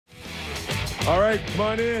All right, come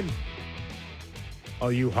on in. All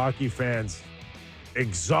you hockey fans,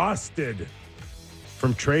 exhausted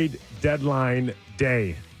from trade deadline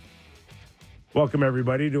day. Welcome,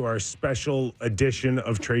 everybody, to our special edition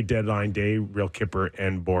of Trade Deadline Day, Real Kyper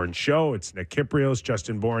and Bourne Show. It's Nick Kypreos,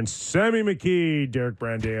 Justin Bourne, Sammy McKee, Derek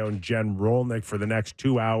Brandeo, and Jen Rolnick for the next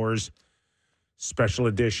 2 hours. Special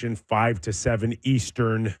edition, 5 to 7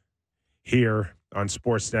 Eastern, here on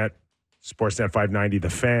Sportsnet, Sportsnet 590, The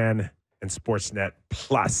Fan, and Sportsnet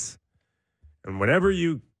Plus. And whenever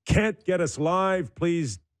you can't get us live,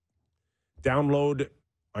 please download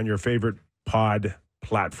on your favorite pod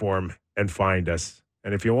platform and find us.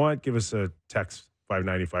 And if you want, give us a text,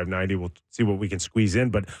 590-590. We'll see what we can squeeze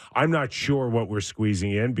in. But I'm not sure what we're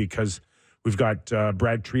squeezing in because we've got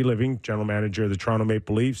Brad Treliving, general manager of the Toronto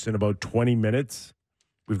Maple Leafs, in about 20 minutes.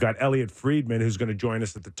 We've got Elliotte Friedman, who's going to join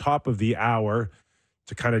us at the top of the hour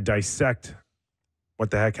to kind of dissect what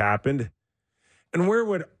the heck happened. And where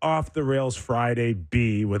would Off the Rails Friday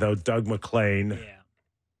be without Doug MacLean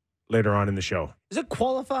later on in the show? Does it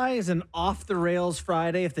qualify as an Off the Rails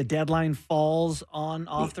Friday if the deadline falls on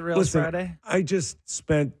Off the Rails Friday? I just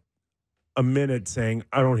spent a minute saying,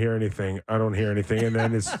 I don't hear anything. And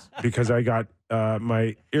then it's because I got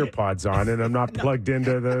my earpods on and I'm not plugged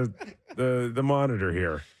into the monitor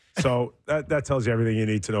here. So that tells you everything you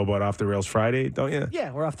need to know about Off the Rails Friday, don't you?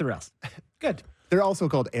 Yeah, we're off the rails. Good. They're also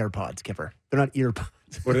called AirPods, Kyper. They're not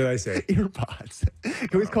earpods. What did I say? Earpods. You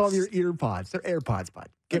always call them your earpods. They're AirPods, bud.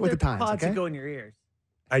 Get with the times, Pods okay? that go in your ears.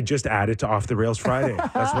 I just added to Off the Rails Friday.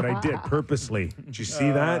 That's what I did purposely. Did you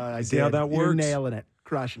see that? I See how did. that works? You're nailing it.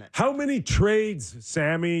 Crushing it. How many trades,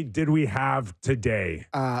 Sammy, did we have today?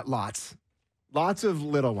 Lots. Lots of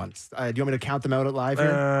little ones. Do you want me to count them out live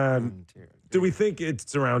here? Do we think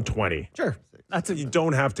it's around 20? Sure. You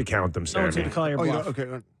don't have to count them, No Sammy. one's going to call your bluff.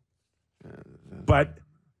 Okay. But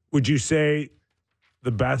would you say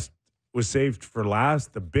the best was saved for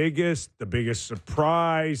last? The biggest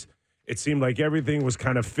surprise? It seemed like everything was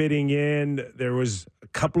kind of fitting in. There was a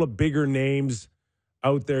couple of bigger names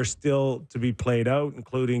out there still to be played out,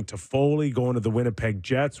 including Toffoli going to the Winnipeg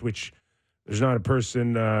Jets, which there's not a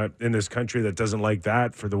person in this country that doesn't like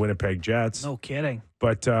that for the Winnipeg Jets. No kidding.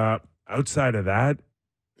 But outside of that,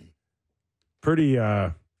 pretty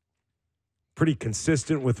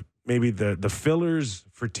consistent with maybe the fillers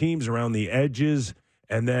for teams around the edges.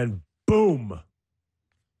 And then, boom,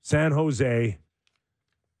 San Jose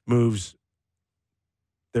moves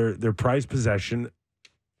their prized possession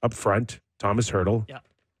up front, Tomáš Hertl,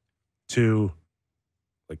 to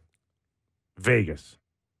like Vegas.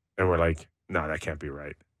 And we're like, no, that can't be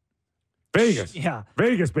right. Vegas. Yeah.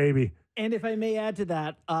 Vegas, baby. And if I may add to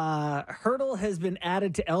that, Hertl has been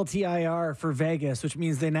added to LTIR for Vegas, which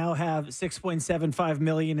means they now have $6.75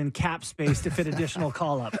 million in cap space to fit additional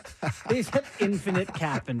call-up. They have infinite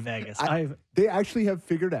cap in Vegas. They actually have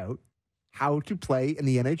figured out how to play in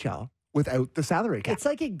the NHL without the salary cap. It's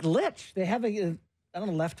like a glitch. They have a I don't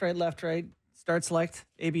know, left, right, start, select,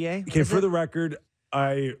 ABA. Okay, for the record,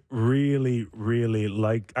 I really, really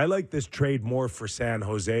like this trade more for San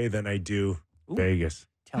Jose than I do Vegas.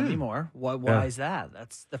 Tell me more. Why is that?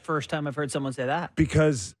 That's the first time I've heard someone say that.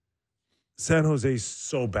 Because San Jose's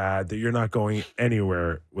so bad that you're not going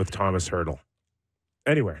anywhere with Tomáš Hertl.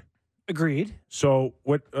 Anywhere. Agreed. So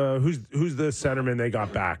what? Who's the centerman they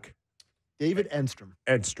got back? David Edstrom.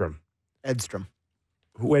 Edstrom.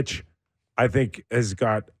 Which I think has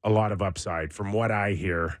got a lot of upside from what I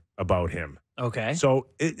hear about him. Okay. So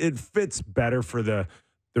it fits better for the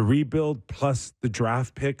rebuild plus the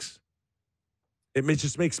draft picks. It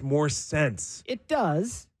just makes more sense. It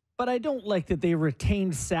does, but I don't like that they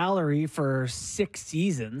retained salary for 6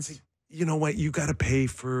 seasons. You know what? You got to pay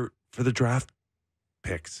for the draft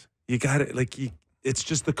picks. You got to, it's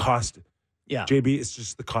just the cost. Yeah. JB, it's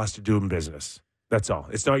just the cost of doing business. That's all.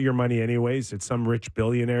 It's not your money anyways. It's some rich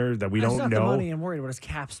billionaire that we don't know. It's not the money I'm worried about. It's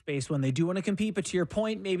cap space when they do want to compete. But to your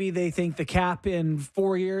point, maybe they think the cap in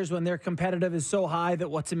 4 years when they're competitive is so high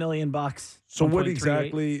that what's $1 million? So what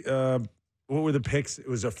exactly, what were the picks? It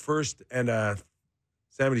was a first and a,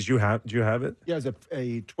 Sammy, do you have it? Yeah, it was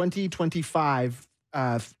a 2025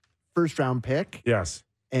 first round pick. Yes.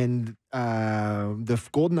 And the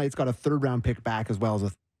Golden Knights got a third round pick back as well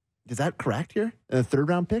as is that correct here? A third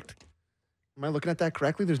round pick? Am I looking at that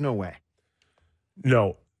correctly? There's no way.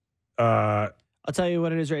 No. I'll tell you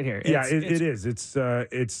what it is right here. It is.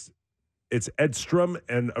 It's Edstrom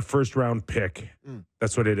and a first round pick.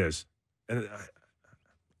 That's what it is. And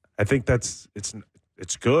I think it's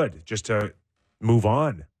good just to move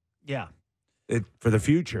on. Yeah. For the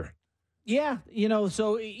future. Yeah,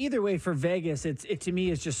 so either way for Vegas, it to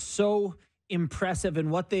me is just so impressive in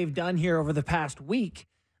what they've done here over the past week.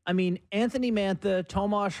 I mean, Anthony Mantha,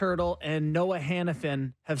 Tomáš Hertl, and Noah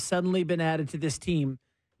Hannafin have suddenly been added to this team.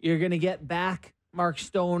 You're going to get back Mark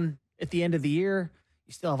Stone at the end of the year.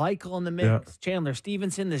 You still have Eichel in the mix, Chandler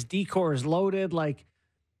Stevenson. This decor is loaded. Like,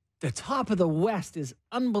 the top of the West is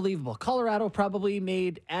unbelievable. Colorado probably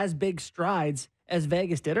made as big strides as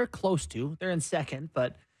Vegas did, or close to. They're in second,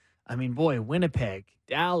 but I mean, boy, Winnipeg,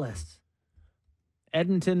 Dallas,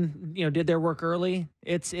 Edmonton, did their work early.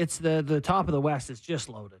 It's the top of the West is just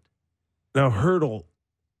loaded. Now, Hertl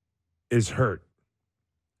is hurt.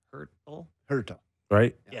 Hertl,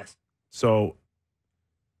 right? Yes. So,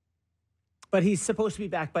 but he's supposed to be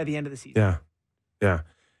back by the end of the season. Yeah.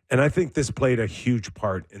 And I think this played a huge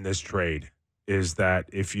part in this trade, is that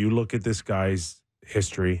if you look at this guy's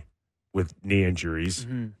history with knee injuries,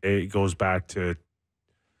 it goes back to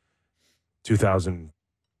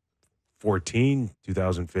 2014,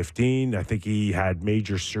 2015. I think he had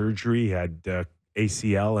major surgery. He had ACL,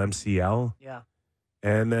 MCL. Yeah.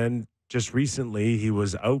 And then just recently, he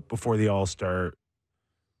was out before the All-Star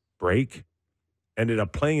break, ended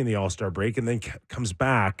up playing in the All-Star break, and then comes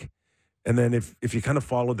back. And then if you kind of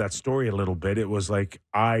followed that story a little bit, it was like,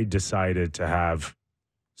 I decided to have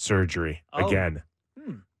surgery again,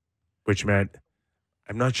 which meant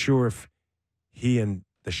I'm not sure if he and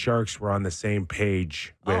the Sharks were on the same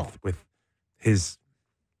page with his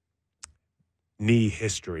knee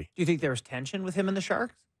history. Do you think there was tension with him and the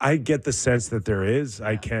Sharks? I get the sense that there is.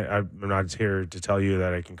 Yeah. I'm not here to tell you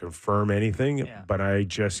that I can confirm anything, but I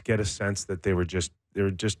just get a sense that they were just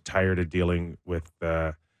tired of dealing with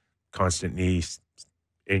constant knee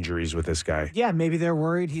injuries with this guy. Yeah, maybe they're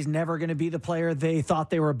worried he's never going to be the player they thought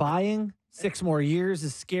they were buying. 6 more years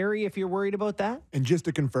is scary if you're worried about that. And just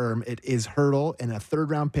to confirm, it is Hertl and a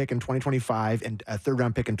third-round pick in 2025 and a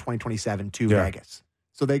third-round pick in 2027 to Vegas.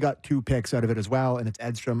 So they got 2 picks out of it as well, and it's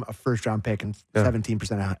Edstrom, a first-round pick, and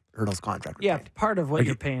 17% of Hertl's contract. Yeah, part of what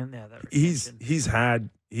you're paying. Yeah, he's had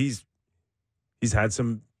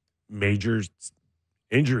some major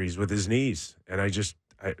injuries with his knees, and it's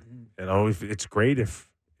great if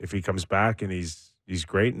he comes back and he's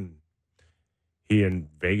great, and he and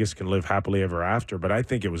Vegas can live happily ever after. But I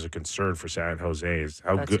think it was a concern for San Jose is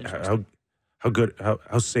how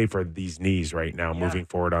safe are these knees right now moving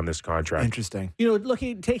forward on this contract. Interesting.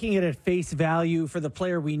 Taking it at face value for the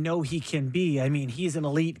player we know he can be. I mean, he's an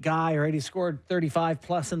elite guy, right? He scored 35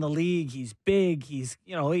 plus in the league. He's big. He's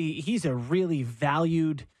a really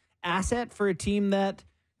valued asset for a team that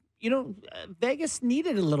Vegas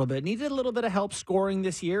needed a little bit of help scoring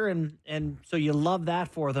this year, and so you love that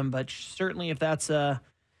for them. But certainly, if that's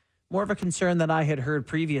more of a concern than I had heard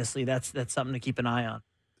previously, that's something to keep an eye on.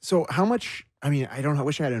 So how much? I mean, I don't know. I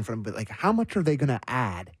wish I had it in front of me, but how much are they going to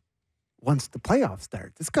add once the playoffs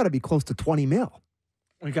start? It's got to be close to $20 million.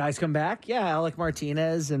 When guys come back, Alec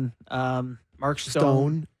Martinez and Mark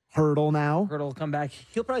Stone, Hertl now. Hertl will come back.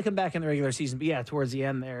 He'll probably come back in the regular season, but towards the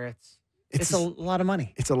end there, it's a lot of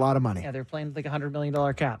money. It's a lot of money. Yeah, they're playing like $100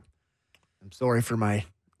 million cap. I'm sorry for my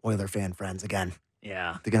Oiler fan friends again.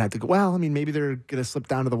 Yeah. They're going to have to go, well, I mean, maybe they're going to slip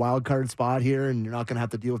down to the wild card spot here, and you're not going to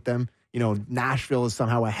have to deal with them. Nashville is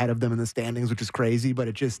somehow ahead of them in the standings, which is crazy, but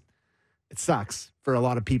it sucks for a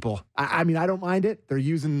lot of people. I mean, I don't mind it. They're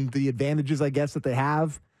using the advantages, I guess, that they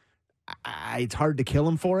have. It's hard to kill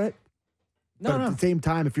them for it. But at the same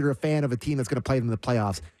time, if you're a fan of a team that's going to play them in the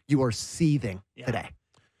playoffs, you are seething today.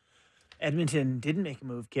 Edmonton didn't make a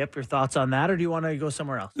move, Kip. Your thoughts on that, or do you want to go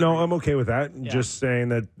somewhere else? No, I'm okay with that. Yeah. Just saying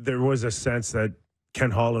that there was a sense that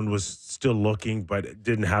Ken Holland was still looking, but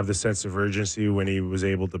didn't have the sense of urgency when he was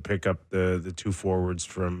able to pick up the 2 forwards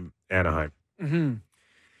from Anaheim. Mm-hmm.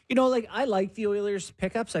 I like the Oilers'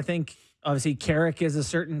 pickups. I think, obviously, Carrick is a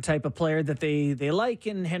certain type of player that they like,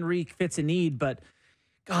 and Henrique fits a need. But,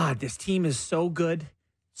 God, this team is so good.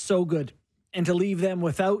 So good. And to leave them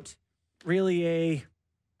without really a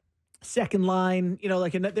second line,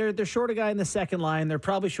 they're short a guy in the second line. They're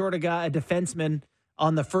probably short a defenseman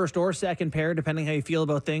on the first or second pair, depending how you feel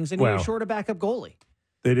about things. And you're short a backup goalie.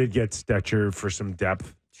 They did get Stetcher for some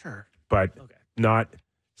depth. Sure. But not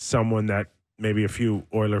someone that maybe a few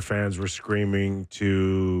Oiler fans were screaming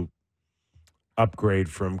to upgrade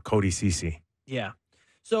from Cody Ceci. Yeah.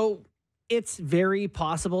 So it's very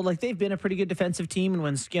possible. They've been a pretty good defensive team, and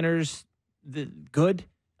when Skinner's good,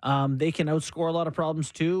 they can outscore a lot of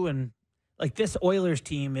problems too. And this Oilers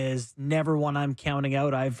team is never one I'm counting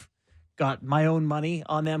out. I've got my own money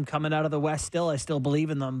on them coming out of the West still. I still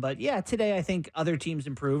believe in them. But today I think other teams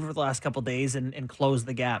improved over the last couple of days and closed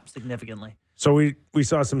the gap significantly. So we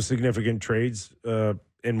saw some significant trades in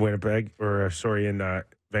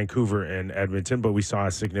Vancouver and Edmonton, but we saw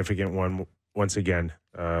a significant one once again,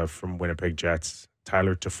 from Winnipeg Jets,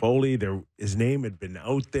 Tyler Toffoli. His name had been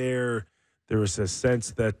out there. There was a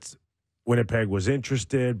sense that Winnipeg was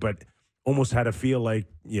interested, but almost had to feel like,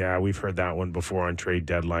 yeah, we've heard that one before on trade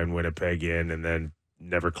deadline, Winnipeg in, and then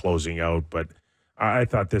never closing out. But I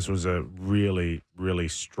thought this was a really, really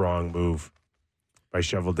strong move by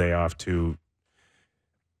Cheveldayoff to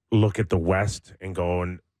look at the West and go,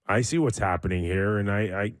 and I see what's happening here, and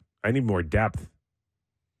I need more depth.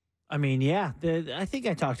 I mean, yeah, I think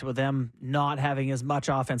I talked about them not having as much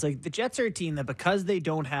offense. Like, the Jets are a team that, because they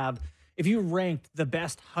don't have, if you ranked the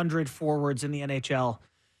best 100 forwards in the NHL,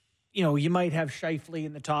 you might have Scheifele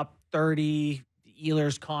in the top 30,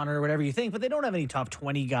 Ehlers, Connor, whatever you think, but they don't have any top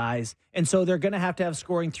 20 guys. And so they're going to have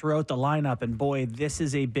scoring throughout the lineup. And boy, this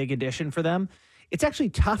is a big addition for them. It's actually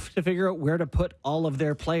tough to figure out where to put all of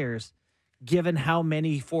their players, given how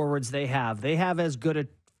many forwards they have. They have as good a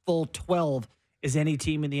full 12 as any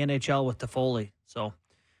team in the NHL with Toffoli. So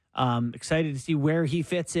excited to see where he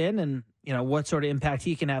fits in and, what sort of impact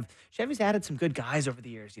he can have. Chevy's added some good guys over the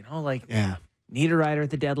years, Yeah. Niederreiter at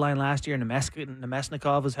the deadline last year.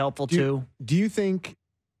 Nemesnikov was helpful too. Do you think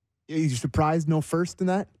you're surprised no first in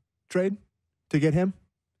that trade to get him?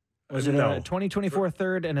 Was it a 2024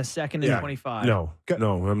 third and a second in 25? No,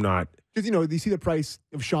 I'm not. Because, you see the price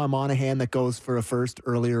of Sean Monahan that goes for a first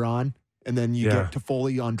earlier on, and then you get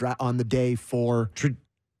Toffoli on the day for...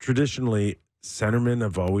 Traditionally, centermen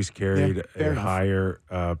have always carried a higher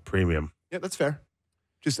premium. Yeah, that's fair.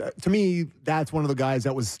 Just to me, that's one of the guys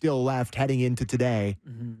that was still left heading into today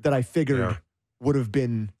that I figured would have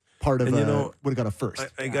been part of would have got a first.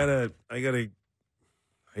 I get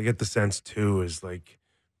the sense too is like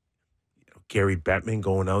Gary Bettman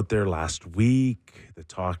going out there last week. The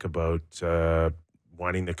talk about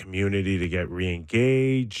wanting the community to get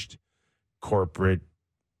re-engaged, corporate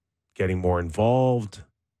getting more involved.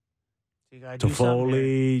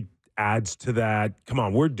 Toffoli adds to that. Come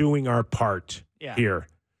on, we're doing our part here.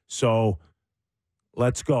 So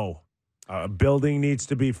let's go. Building needs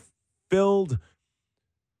to be filled.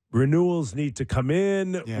 Renewals need to come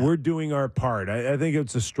in. Yeah. We're doing our part. I think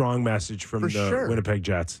it's a strong message from the Winnipeg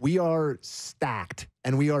Jets. We are stacked,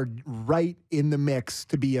 and we are right in the mix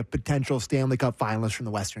to be a potential Stanley Cup finalist from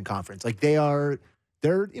the Western Conference. Like they're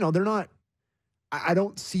not. I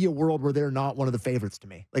don't see a world where they're not one of the favorites to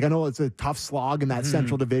me. Like, I know it's a tough slog in that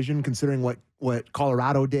Central Division, considering what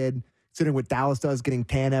Colorado did, considering what Dallas does, getting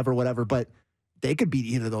Tanev or whatever, but they could beat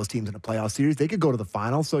either of those teams in a playoff series. They could go to the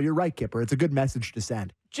final. So you're right, Kyper. It's a good message to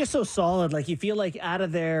send. Just so solid. Like, you feel like out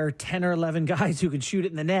of their 10 or 11 guys who can shoot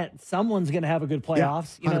it in the net, someone's going to have a good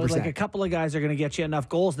playoffs. Yeah, 100%. Like a couple of guys are going to get you enough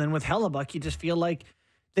goals. And then with Hellebuck, you just feel like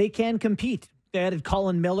they can compete. They added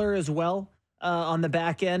Colin Miller as well. On the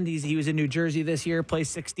back end, he was in New Jersey this year, plays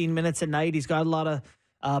 16 minutes a night. He's got a lot of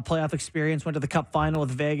playoff experience, went to the Cup final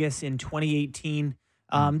with Vegas in 2018.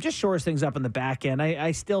 Just shores things up in the back end.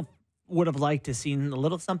 I still would have liked to seen a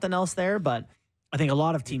little something else there, but I think a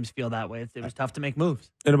lot of teams feel that way. It was tough to make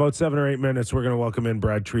moves. In about 7 or 8 minutes, we're going to welcome in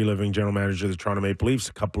Brad Treliving, general manager of the Toronto Maple Leafs.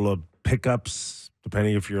 A couple of pickups,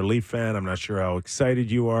 depending if you're a Leaf fan. I'm not sure how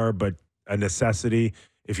excited you are, but a necessity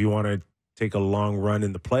if you want to take a long run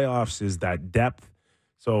in the playoffs is that depth.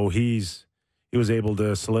 So he was able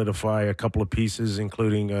to solidify a couple of pieces,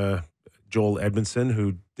 including Joel Edmondson,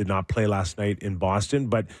 who did not play last night in Boston.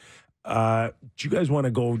 But do you guys want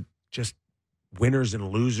to go just winners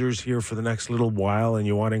and losers here for the next little while, and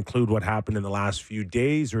you want to include what happened in the last few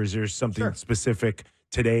days, or is there something specific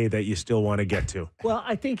today that you still want to get to? Well,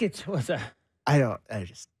 I think it was I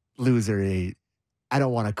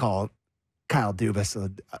don't want to call Kyle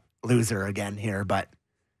Dubas a loser again here, but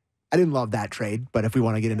I didn't love that trade. But if we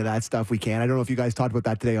want to get into that stuff, we can. I don't know if you guys talked about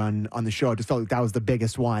that today on the show. I just felt like that was the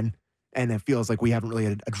biggest one, and it feels like we haven't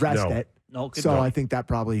really addressed it. No, so I think that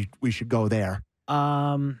probably we should go there.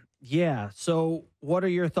 Yeah. So what are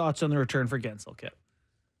your thoughts on the return for Gensel, Kip?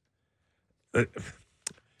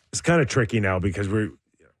 It's kind of tricky now because we're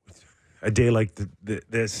a day like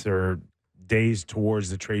this or days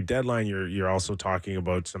towards the trade deadline. You're also talking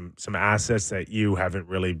about some assets that you haven't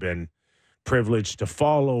really been privileged to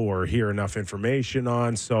follow or hear enough information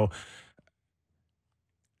on. So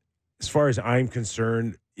as far as I'm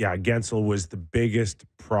concerned, Gensel was the biggest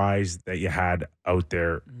prize that you had out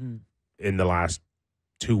there in the last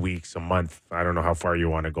 2 weeks, a month. I don't know how far you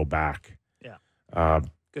want to go back. Yeah.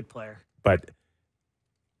 Good player. But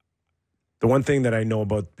the one thing that I know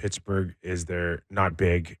about Pittsburgh is they're not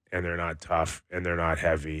big and they're not tough and they're not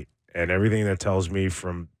heavy. And everything that tells me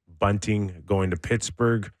from Bunting going to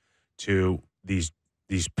Pittsburgh to these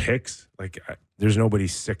picks, like there's nobody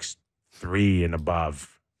 6'3" and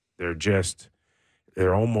above. They're just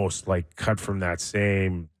they're almost like cut from that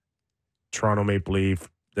same Toronto Maple Leaf.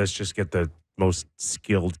 Let's just get the most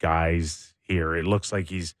skilled guys here. It looks like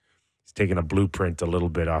he's taking a blueprint a little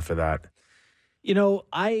bit off of that. You know,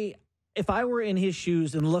 if I were in his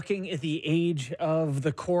shoes and looking at the age of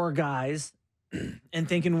the core guys and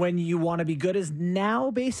thinking when you want to be good is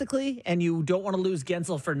now, basically, and you don't want to lose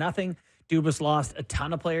Gensel for nothing. Dubas lost a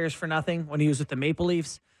ton of players for nothing when he was with the Maple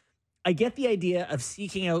Leafs. I get the idea of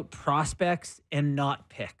seeking out prospects and not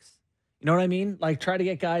picks. You know what I mean? Like, try to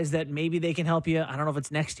get guys that maybe they can help you. I don't know if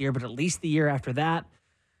it's next year, but at least the year after that.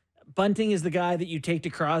 Bunting is the guy that you take to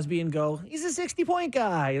Crosby and go, he's a 60-point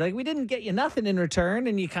guy. Like, we didn't get you nothing in return,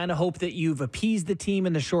 and you kind of hope that you've appeased the team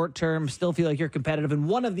in the short term, still feel like you're competitive, and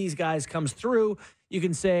one of these guys comes through, you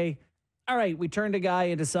can say, all right, we turned a guy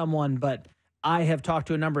into someone, but I have talked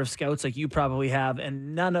to a number of scouts like you probably have,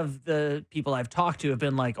 and none of the people I've talked to have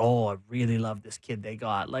been like, oh, I really love this kid they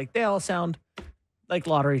got. Like, they all sound like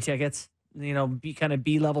lottery tickets, you know, kind of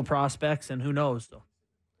B-level prospects, and who knows, though.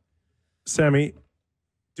 Sammy,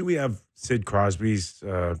 do we have Sid Crosby's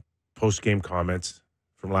post-game comments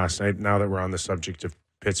from last night? Now that we're on the subject of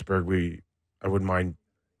Pittsburgh, I wouldn't mind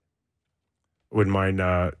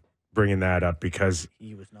bringing that up because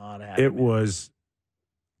he was not happy. It was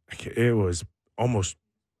almost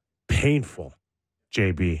painful,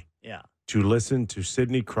 JB. Yeah. To listen to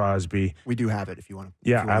Sidney Crosby. We do have it if you want to.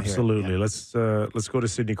 Yeah, absolutely. Yeah. Let's go to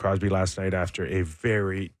Sidney Crosby last night after a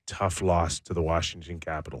very tough loss to the Washington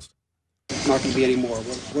Capitals. Not going to be any more.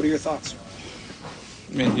 What are your thoughts?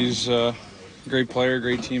 I mean, he's a great player,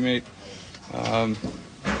 great teammate.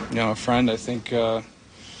 You know, a friend. I think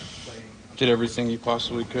did everything he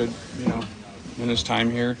possibly could. You know, in his time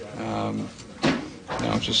here. You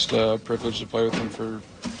know, just a privilege to play with him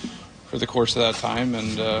for the course of that time,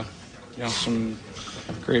 and you know, some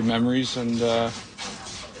great memories. And yeah,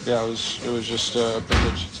 it was just a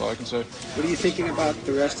privilege. That's all I can say. What are you thinking about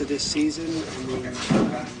the rest of this season? I mean,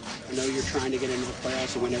 I know you're trying to get into the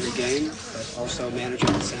playoffs and win every game, but also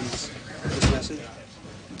management sends this message.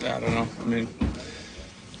 Yeah, I don't know. I mean,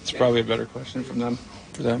 it's probably a better question for them.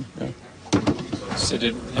 Yeah. So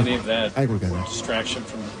did any of that I agree with that. distraction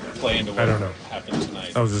from playing to what happened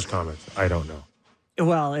tonight? That was his comments. I don't know.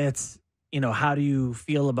 Well, it's, you know, how do you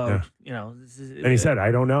feel about, you know. And he said,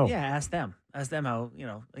 I don't know. Yeah, ask them. Ask them how, you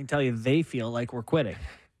know, I can tell you they feel like we're quitting.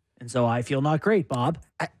 And so I feel not great, Bob.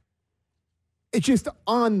 It's just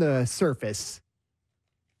on the surface,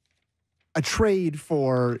 a trade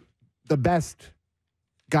for the best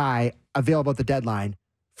guy available at the deadline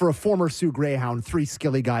for a former Sioux Greyhound, 3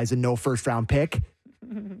 skilly guys and no first-round pick.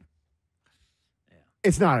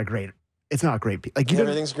 It's not great. Like,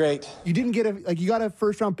 everything's great. You didn't get you got a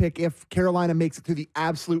first-round pick if Carolina makes it through the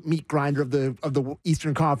absolute meat grinder of the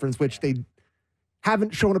Eastern Conference, which they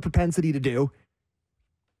haven't shown a propensity to do.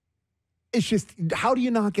 It's just, how do you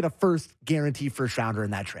not get a guaranteed first rounder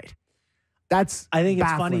in that trade? I think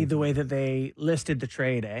it's funny the way that they listed the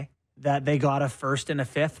trade, that they got a first and a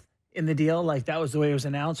fifth in the deal. Like, that was the way it was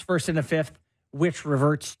announced. First and a fifth, which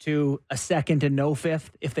reverts to a second and no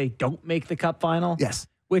fifth if they don't make the Cup final. Yes.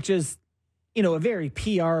 Which is, you know, a very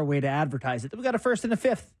PR way to advertise it. We got a first and a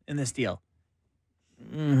fifth in this deal.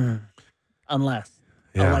 Unless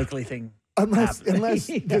a likely thing. Unless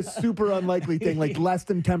the super unlikely thing, like less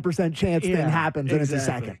than 10% chance thing happens, and it's a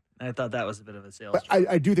second. I thought that was a bit of a sales. But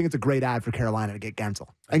I do think it's a great ad for Carolina to get Gensel.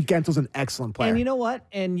 And Gensel's an excellent player. And you know what?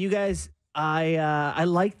 And you guys, I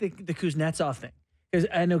like the Kuznetsov thing. Because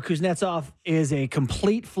I know Kuznetsov is a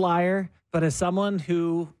complete flyer, but as someone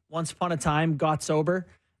who once upon a time got sober,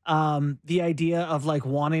 the idea of like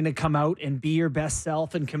wanting to come out and be your best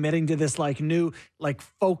self and committing to this like new like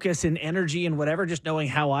focus and energy and whatever, just knowing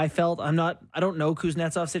how I felt. I don't know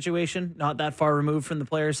Kuznetsov's situation, not that far removed from the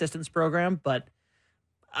player assistance program, but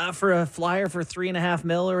for a flyer for $3.5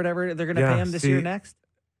 million or whatever they're going to pay him this year next.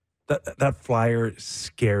 That flyer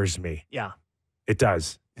scares me. Yeah, it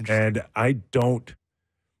does. And I don't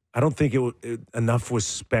think enough was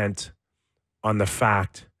spent on the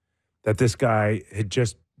fact that this guy had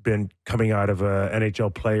just been coming out of a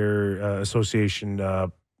NHL Player Association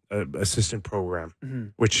assistant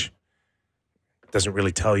program, which doesn't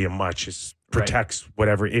really tell you much. It protects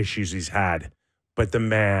whatever issues he's had. But the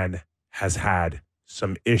man has had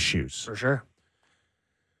some issues. For sure.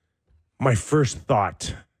 My first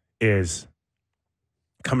thought is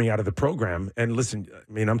coming out of the program, and listen,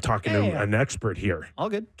 I mean, I'm talking to an expert here. All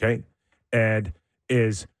good. Okay? And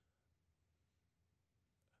is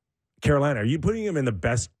Carolina, are you putting him in the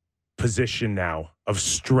best position now of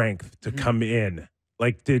strength to come in?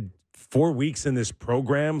 Like, did 4 weeks in this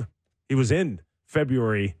program, he was in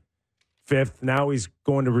February 5th. Now he's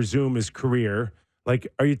going to resume his career. Like,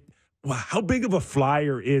 how big of a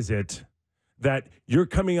flyer is it that you're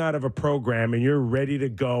coming out of a program and you're ready to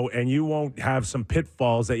go and you won't have some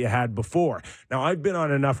pitfalls that you had before? Now, I've been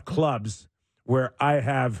on enough clubs where I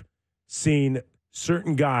have seen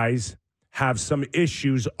certain guys have some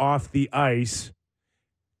issues off the ice,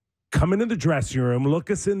 come into the dressing room,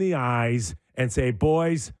 look us in the eyes, and say,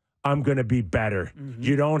 boys, I'm going to be better. Mm-hmm.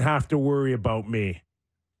 You don't have to worry about me.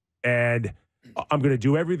 And I'm going to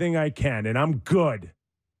do everything I can, and I'm good.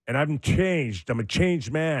 And I'm changed. I'm a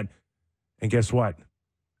changed man. And guess what?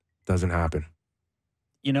 Doesn't happen.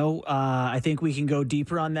 I think we can go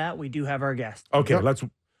deeper on that. We do have our guest. Okay, let's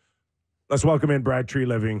welcome in Brad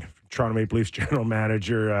Treliving, Toronto Maple Leafs general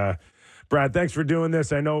manager. Brad, thanks for doing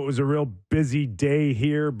this. I know it was a real busy day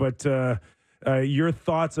here, but your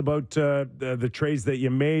thoughts about the trades that you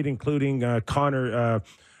made, including Connor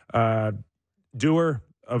Dewar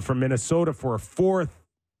from Minnesota for a fourth.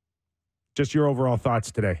 Just your overall thoughts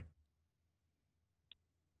today.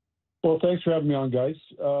 Well, thanks for having me on, guys.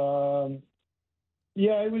 I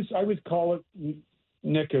would call it,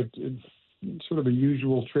 Nick, it's sort of a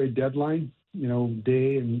usual trade deadline,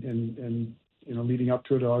 day and leading up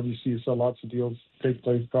to it. Obviously, you saw lots of deals take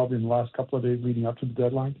place probably in the last couple of days leading up to the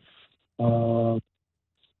deadline. I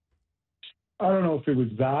don't know if it was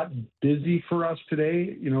that busy for us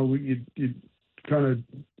today. You kind of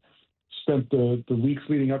spent the weeks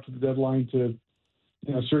leading up to the deadline to,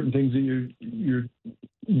 certain things that you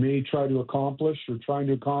may try to accomplish or trying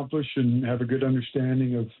to accomplish and have a good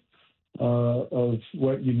understanding of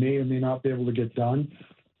what you may or may not be able to get done.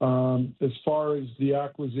 As far as the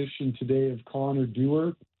acquisition today of Connor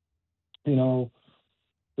Dewar,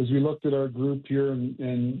 as we looked at our group here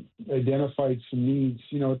and identified some needs,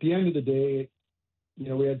 at the end of the day,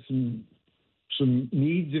 we had some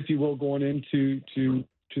needs, if you will, going into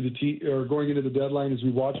the team or going into the deadline as we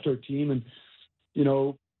watched our team. And,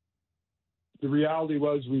 the reality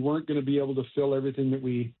was we weren't going to be able to fill everything that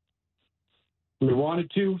we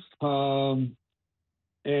wanted to.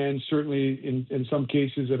 And certainly in some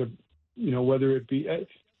cases whether it be,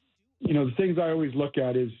 the things I always look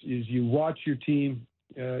at is you watch your team,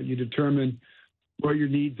 you determine what your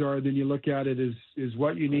needs are. Then you look at it is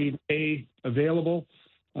what you need, available.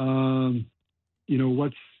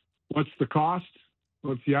 What's the cost?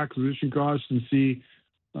 What's the acquisition cost? And see,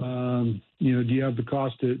 do you have the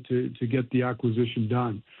cost to get the acquisition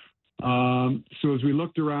done? So as we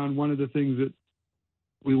looked around, one of the things that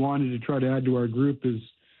we wanted to try to add to our group is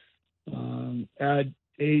add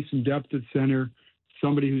some depth at center,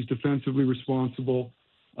 somebody who's defensively responsible,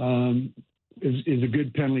 is a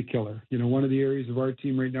good penalty killer. One of the areas of our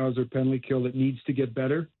team right now is our penalty kill that needs to get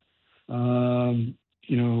better. We're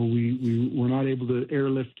not able to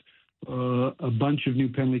airlift a bunch of new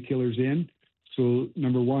penalty killers in. So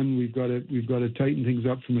number one, we've got to tighten things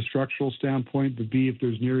up from a structural standpoint. But B, if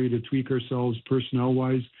there's an area to tweak ourselves personnel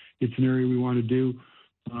wise, it's an area we want to do.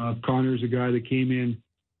 Connor's a guy that came in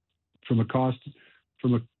from a cost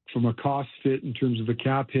fit in terms of a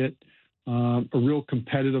cap hit, a real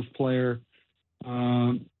competitive player.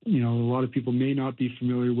 A lot of people may not be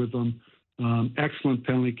familiar with him. Excellent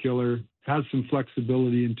penalty killer, has some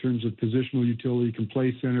flexibility in terms of positional utility, can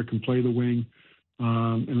play center, can play the wing.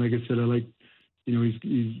 And like I said,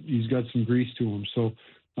 he's got some grease to him. So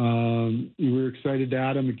we're excited to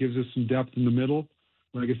add him. It gives us some depth in the middle.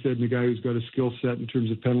 Like I said, and the guy who's got a skill set in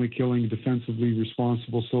terms of penalty killing, defensively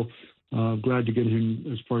responsible. So glad to get him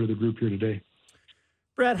as part of the group here today.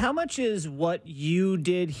 Brad, how much is what you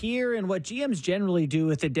did here and what GMs generally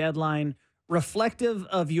do at the deadline reflective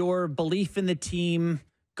of your belief in the team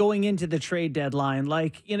going into the trade deadline?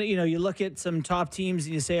 Like, you look at some top teams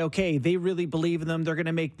and you say, okay, they really believe in them. They're going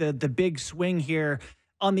to make the big swing here.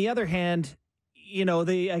 On the other hand,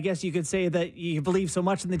 I guess you could say that you believe so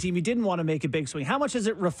much in the team, you didn't want to make a big swing. How much does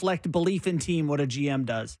it reflect belief in team, what a GM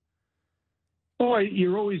does? Oh,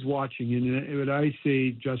 you're always watching. And what I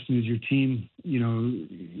say, Justin, is your team,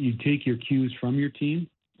 you take your cues from your team.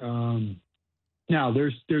 Now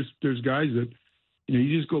there's guys that,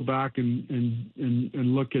 you just go back and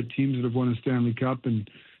look at teams that have won a Stanley Cup, and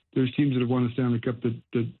there's teams that have won a Stanley Cup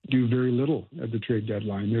that do very little at the trade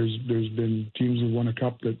deadline. There's been teams that have won a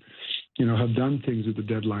cup that, have done things at the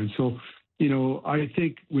deadline. So, I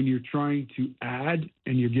think when you're trying to add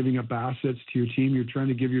and you're giving up assets to your team, you're trying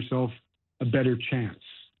to give yourself a better chance.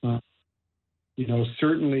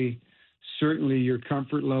 Certainly your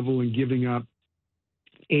comfort level in giving up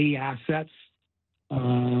assets.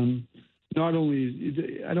 Not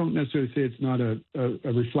only, I don't necessarily say it's not a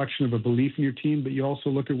reflection of a belief in your team, but you also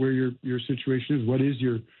look at where your situation is. What is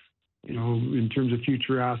your, in terms of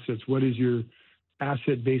future assets, what is your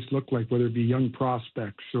asset base look like, whether it be young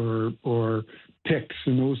prospects or picks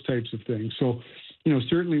and those types of things. So,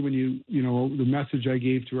 certainly when the message I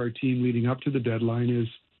gave to our team leading up to the deadline is,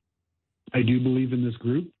 I do believe in this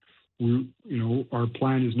group. Our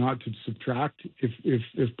plan is not to subtract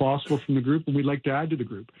if possible from the group, and we'd like to add to the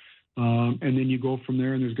group. And then you go from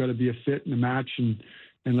there, and there's got to be a fit and a match. And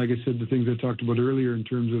like I said, the things I talked about earlier in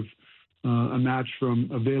terms of a match from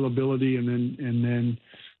availability and then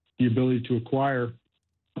the ability to acquire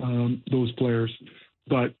those players.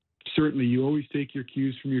 But certainly you always take your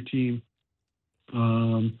cues from your team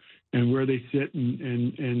and where they sit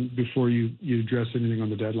and before you address anything on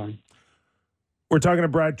the deadline. We're talking to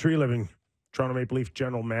Brad Treliving, Toronto Maple Leaf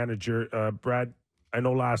general manager. Brad, I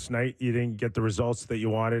know last night you didn't get the results that you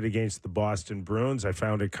wanted against the Boston Bruins. I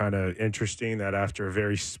found it kind of interesting that after a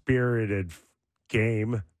very spirited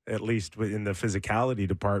game, at least in the physicality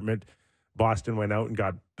department, Boston went out and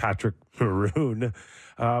got Patrick Maroon.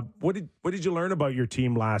 What did you learn about your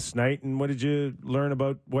team last night, and what did you learn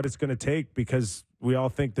about what it's going to take? Because we all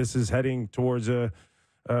think this is heading towards a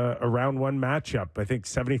round one matchup. I think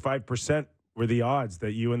 75% were the odds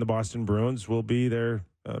that you and the Boston Bruins will be their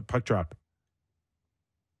puck drop.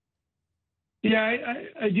 Yeah,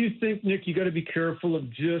 I do think, Nick, you got to be careful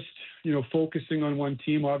of just, focusing on one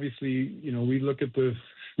team. Obviously, we look at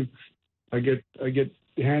I get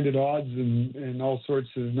handed odds and all sorts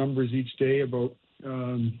of numbers each day about,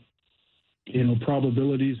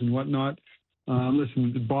 probabilities and whatnot.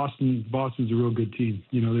 Listen, Boston's a real good team.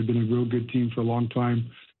 They've been a real good team for a long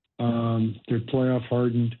time. They're playoff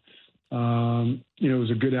hardened. It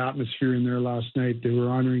was a good atmosphere in there last night. They were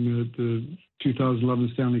honoring the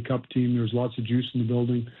 2011 Stanley Cup team. There was lots of juice in the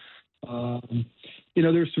building.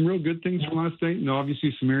 There's some real good things from last night, and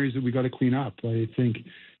obviously some areas that we got to clean up. I think,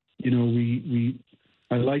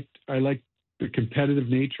 I liked the competitive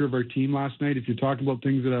nature of our team last night. If you're talking about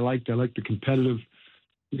things that I liked the competitive.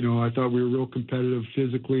 I thought we were real competitive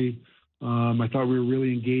physically. I thought we were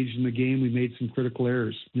really engaged in the game. We made some critical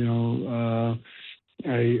errors.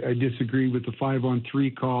 I disagree with the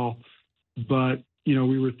 5-on-3 call, but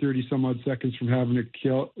we were 30 some odd seconds from having it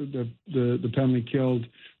kill the penalty killed.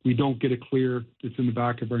 We don't get it clear. It's in the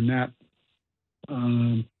back of our net.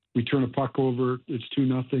 We turn a puck over. It's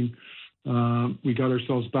 2-0. We got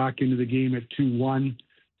ourselves back into the game at 2-1.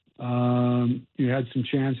 We had some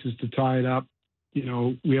chances to tie it up.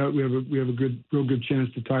 We have a real good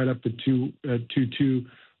chance to tie it up at 2-2.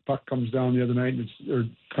 Puck comes down the other night,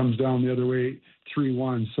 comes down the other way,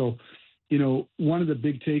 3-1. So, one of the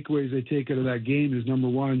big takeaways I take out of that game is, number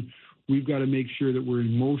one, we've got to make sure that we're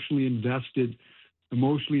emotionally invested,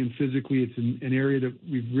 emotionally and physically. It's an area that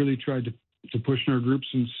we've really tried to push in our group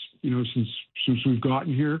since we've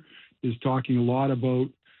gotten here, is talking a lot about,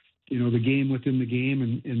 the game within the game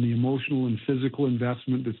and the emotional and physical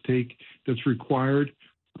investment that's required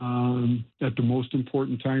at the most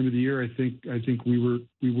important time of the year. I think we were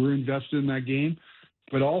invested in that game,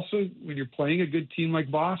 but also when you're playing a good team like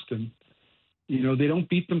Boston, they don't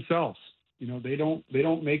beat themselves. They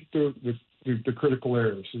don't make the critical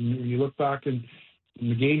errors. And when you look back, and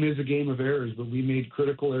the game is a game of errors, but we made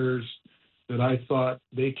critical errors that I thought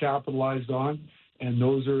they capitalized on. And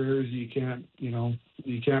those are areas you can't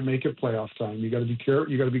make it playoff time. You got to be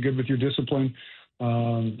careful. You got to be good with your discipline.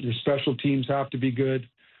 Your special teams have to be good.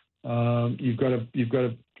 You've got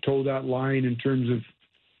to toe that line in terms of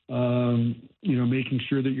making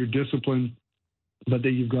sure that you're disciplined, but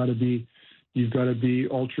that you've got to be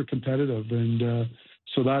ultra competitive. And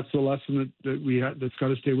so that's the lesson that's got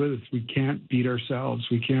to stay with us. We can't beat ourselves.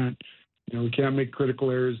 We can't make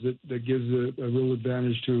critical errors that gives a real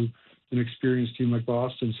advantage to an experienced team like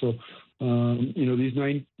Boston. So,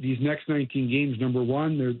 these next 19 games, number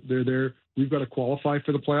one, they're there. We've got to qualify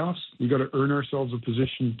for the playoffs. We've got to earn ourselves a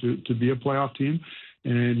position to be a playoff team.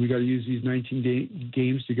 And we got to use these 19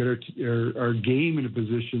 games to get our game in a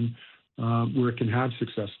position where it can have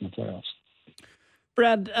success in the playoffs.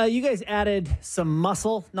 Brad, you guys added some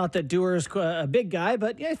muscle. Not that Dewar's a big guy,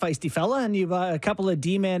 but feisty fella. And you've a couple of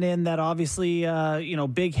D-men in that obviously,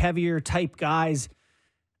 big, heavier type guys.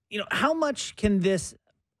 How much can this,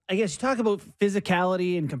 I guess you talk about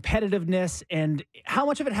physicality and competitiveness, and how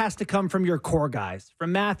much of it has to come from your core guys,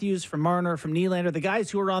 from Matthews, from Marner, from Nylander, the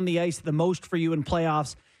guys who are on the ice the most for you in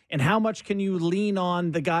playoffs, and how much can you lean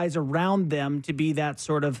on the guys around them to be that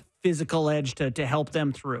sort of physical edge to help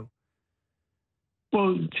them through?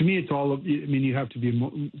 Well, to me, it's all of, you have to be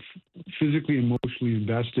physically, emotionally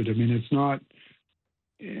invested. It's not,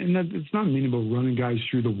 and it's not about running guys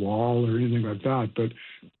through the wall or anything like that, but,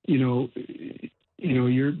 you're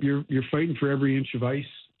fighting for every inch of ice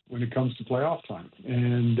when it comes to playoff time.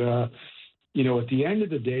 And, at the end of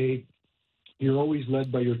the day, you're always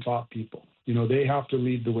led by your top people. They have to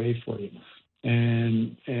lead the way for you.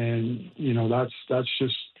 And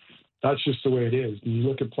that's just the way it is. When you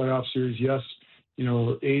look at playoff series, yes,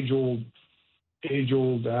 age old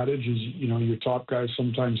adage is, your top guys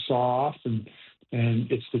sometimes saw off, and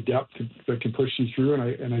it's the depth that can push you through.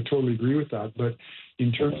 And I totally agree with that. But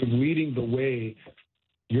in terms of leading the way,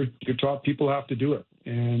 your top people have to do it.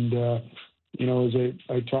 And, as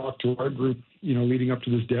I talked to our group, leading up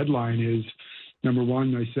to this deadline is, number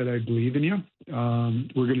one, I said, I believe in you.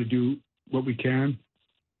 We're going to do what we can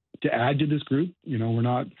to add to this group. We're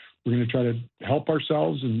going to try to help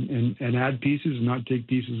ourselves and add pieces and not take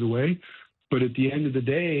pieces away. But at the end of the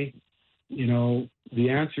day, the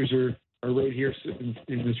answers are right here sitting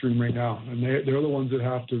in this room right now. And they're the ones that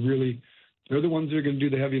have to really, they're the ones that are going to do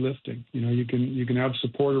the heavy lifting. You can have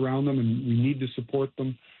support around them, and we need to support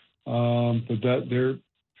them. But that they're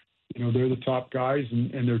the top guys,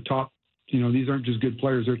 and they're top, these aren't just good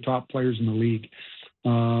players, they're top players in the league.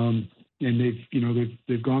 And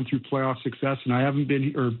they've gone through playoff success, and I haven't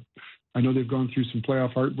been, or I know they've gone through some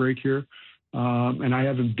playoff heartbreak here. And I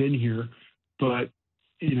haven't been here, but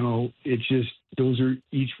it's just, those are,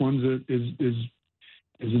 each one's is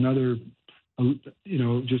another,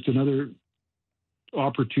 just another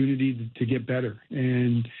opportunity to get better.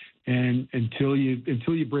 And until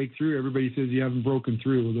you break through, everybody says you haven't broken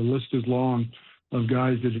through. The list is long of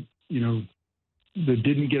guys that, that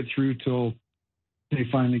didn't get through till they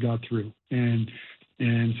finally got through. And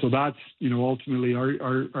so that's, ultimately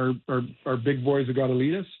our big boys have got to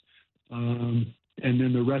lead us. And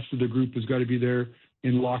then the rest of the group has got to be there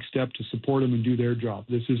in lockstep to support them and do their job.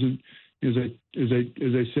 This isn't, as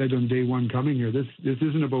I said on day one coming here, this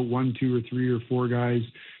isn't about 1, 2, or 3 or 4 guys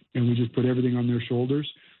and we just put everything on their shoulders.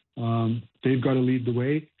 They've got to lead the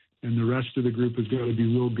way, and the rest of the group has got to be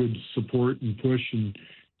real good support and push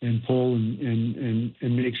and pull and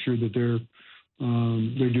make sure that they're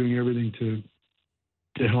doing everything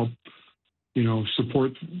to help,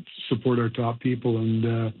 support our top people.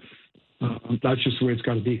 And that's just the way it's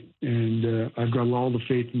got to be. And I've got all the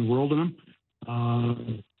faith in the world in them.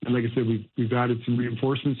 And like I said, we've added some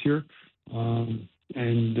reinforcements here.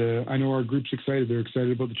 And I know our group's excited. They're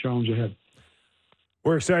excited about the challenge ahead.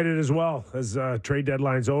 We're excited as well as trade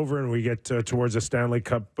deadline's over and we get towards a Stanley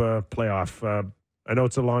Cup playoff. I know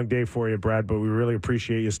it's a long day for you, Brad, but we really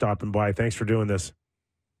appreciate you stopping by. Thanks for doing this.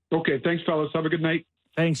 Okay, thanks, fellas. Have a good night.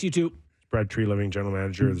 Thanks, you too. Brad Treliving, general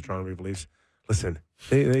manager of the Toronto Maple Leafs. Listen,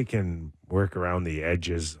 they can work around the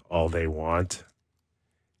edges all they want.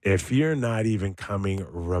 If you're not even coming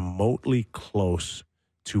remotely close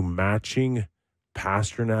to matching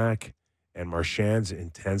Pasternak and Marchand's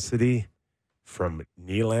intensity from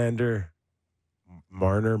Nylander,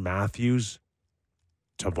 Marner, Matthews,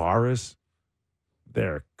 Tavares,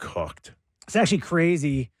 they're cooked. It's actually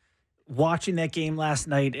crazy watching that game last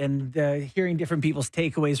night and hearing different people's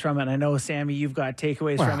takeaways from it. And I know, Sammy, you've got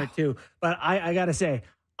takeaways from it too. But I got to say,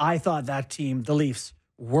 I thought that team, the Leafs,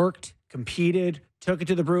 worked, competed, took it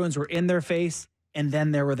to the Bruins, were in their face, and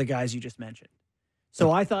then there were the guys you just mentioned.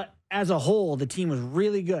 So I thought, as a whole, the team was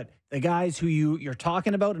really good. The guys who you're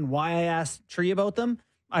talking about and why I asked Tree about them,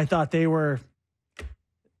 I thought they weren't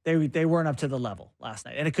up to the level last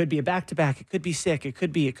night. And it could be a back-to-back. It could be sick. It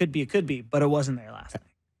could be. But it wasn't there last night.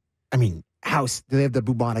 I mean, do they have the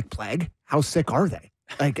bubonic plague? How sick are they?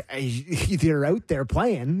 Like, they're out there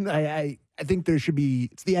playing. I think there should be,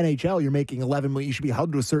 it's the NHL. You're making 11 million. You should be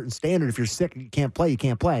held to a certain standard. If you're sick and you can't play, you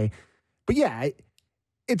can't play. But yeah,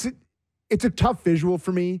 it's a tough visual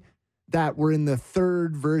for me that we're in the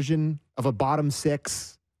third version of a bottom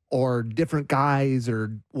six or different guys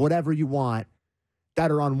or whatever you want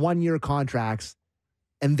that are on 1-year contracts,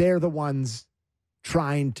 and they're the ones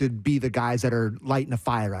trying to be the guys that are lighting a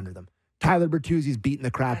fire under them. Tyler Bertuzzi's beating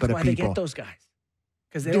the crap out of people. That's why they get those guys,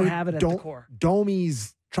 because they don't have it at the core.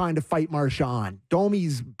 Domi's trying to fight Marchand.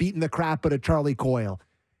 Domi's beating the crap out of Charlie Coyle.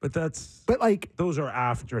 But those are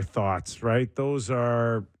afterthoughts, right? Those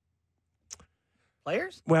are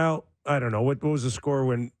players. Well, I don't know. What was the score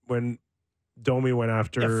when Domi went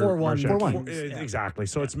after 4-1. 4-1. Exactly.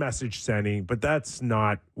 So it's message sending, but that's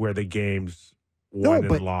not where the game's won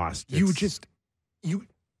and lost.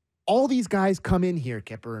 All these guys come in here,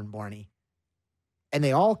 Kyper and Barney, and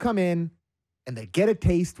they all come in and they get a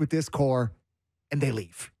taste with this core and they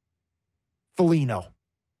leave. Foligno,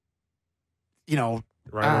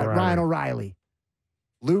 Ryan O'Reilly,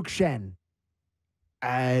 Luke Shen,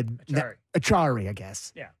 Achari, I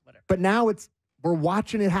guess. Yeah, whatever. But now we're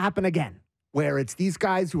watching it happen again, where it's these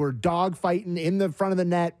guys who are dogfighting in the front of the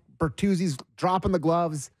net. Bertuzzi's dropping the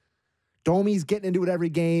gloves. Domi's getting into it every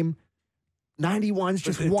game. 91s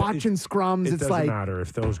just watching scrums. It it's doesn't like matter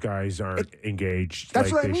if those guys aren't engaged.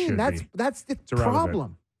 That's like what I mean. That's the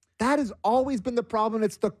problem. That has always been the problem.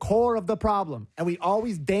 It's the core of the problem, and we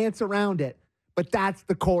always dance around it. But that's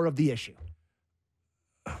the core of the issue.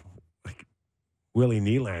 Like Willie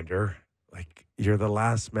Nylander, like you're the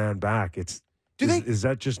last man back. Is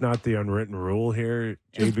that just not the unwritten rule here,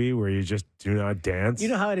 JB, where you just do not dance? You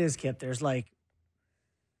know how it is, Kip. There's like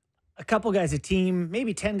a couple guys, a team,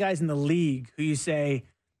 maybe 10 guys in the league who you say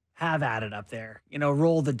have at it up there.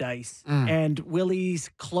 Roll the dice. And Willie's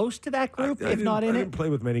close to that group, if not in it. I didn't play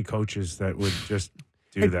with many coaches that would just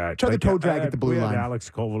do that. Try the toe drag at the blue line. Alex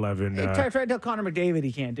Kovalev and Try to tell Connor McDavid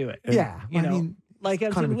he can't do it. Yeah. I mean,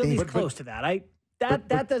 Willie's close to that.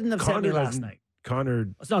 That doesn't upset me last night. Connor,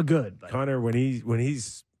 it's not good. But. Connor, when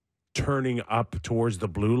he's turning up towards the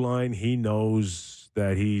blue line, he knows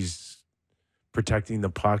that he's protecting the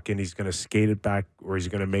puck and he's going to skate it back, or he's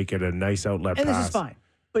going to make it a nice outlet pass. And this is fine.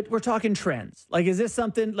 But we're talking trends. Like, is this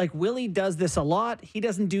something like Willie does this a lot? He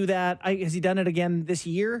doesn't do that. Has he done it again this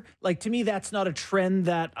year? Like, to me, that's not a trend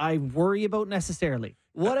that I worry about necessarily.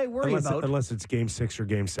 What I worry about, unless it's Game 6 or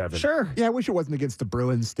Game 7. Sure. Yeah, I wish it wasn't against the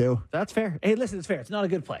Bruins too. That's fair. Hey, listen, it's fair. It's not a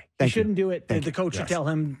good play. He shouldn't do it. The coach should tell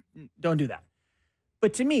him, don't do that.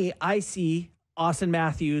 But to me, I see Austin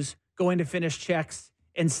Matthews going to finish checks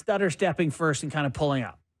and stutter stepping first and kind of pulling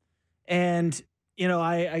up. And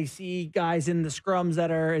I see guys in the scrums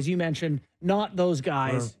that are, as you mentioned, not those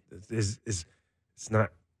guys. It's not.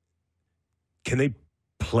 Can they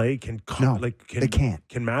play? They can't.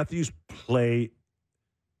 Can Matthews play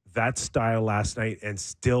that style last night and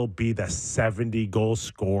still be the 70-goal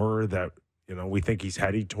scorer that we think he's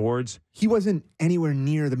heading towards? He wasn't anywhere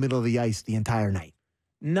near the middle of the ice the entire night.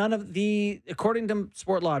 According to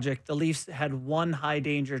Sport Logic, the Leafs had one high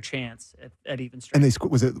danger chance at even strength. And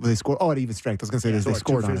they scored. Oh, at even strength. I was going to say they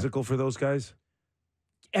scored too on physical for those guys.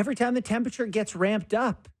 Every time the temperature gets ramped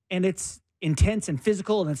up and it's intense and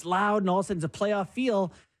physical and it's loud and all of a sudden it's a playoff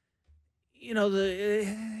feel, they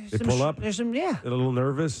pull up. There's some, a little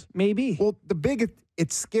nervous, maybe. Well,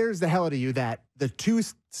 it scares the hell out of you that the two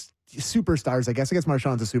superstars, I guess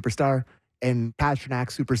Marchand's a superstar and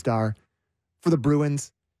Pasternak's superstar for the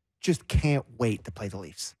Bruins, just can't wait to play the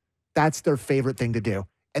Leafs. That's their favorite thing to do.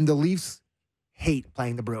 And the Leafs hate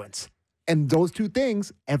playing the Bruins. And those two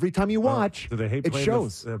things, every time you watch, do they hate it playing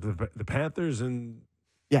shows. The Panthers and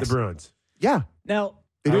Yes. the Bruins. Yeah. Now,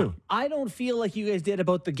 they do. I don't feel like you guys did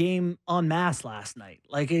about the game en masse last night.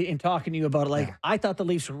 Like, in talking to you about it, I thought the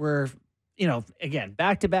Leafs were, again,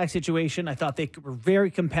 back-to-back situation. I thought they were very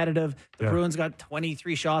competitive. The Bruins got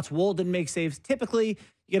 23 shots. Woll didn't make saves. Typically,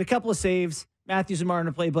 you get a couple of saves. Matthews and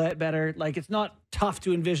Martin play better. Like, it's not tough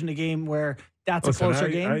to envision a game where that's a closer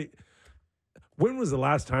game. When was the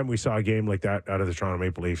last time we saw a game like that out of the Toronto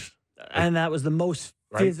Maple Leafs? And that was the most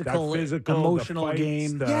physical, emotional fights,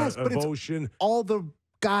 game. Yes, but emotion. It's all the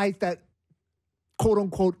guys that,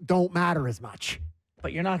 quote-unquote, don't matter as much.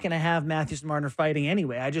 But you're not going to have Matthews and Marner fighting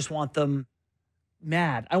anyway. I just want them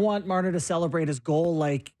mad. I want Marner to celebrate his goal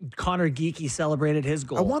like Connor Geeky celebrated his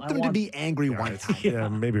goal. I want them to be angry one time. Yeah,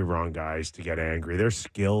 maybe wrong guys to get angry. They're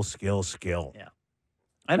skill. Yeah,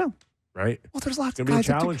 I know. Right? Well, there's lots of guys.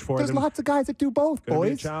 There's lots of guys that do both, boys.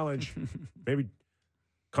 Be a challenge. Maybe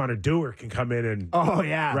Connor Dewar can come in and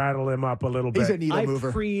rattle him up a little bit. He's a needle mover.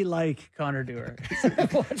 I pre-like Connor Dewar.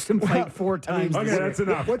 I've watched him fight 4 times. Okay, that's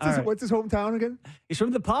enough. What's his hometown again? He's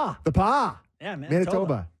from the PA. The PA. Yeah,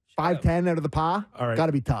 Manitoba. 5'10" out of the PA. All right. Got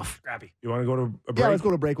to be tough. Scrappy. You want to go to a break? Yeah, let's go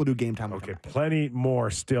to a break. We'll do game time. Okay, plenty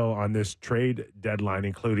more still on this trade deadline,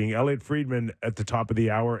 including Elliotte Friedman at the top of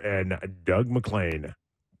the hour and Doug MacLean.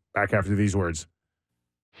 Back after these words.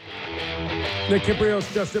 Nick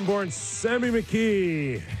Kypreos, Justin Bourne, Sammy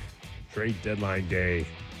McKee. Trade deadline day.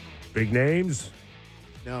 Big names?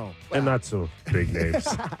 No. And not so big names.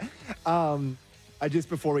 I just,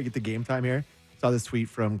 before we get to game time here, saw this tweet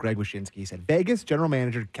from Greg Wyshynski. He said, Vegas general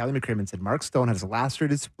manager Kelly McCrimmon said Mark Stone has a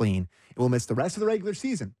lacerated spleen and will miss the rest of the regular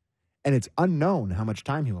season. And it's unknown how much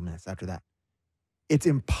time he will miss after that. It's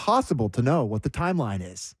impossible to know what the timeline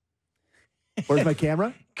is. Where's my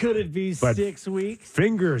camera? Could it be 6 weeks?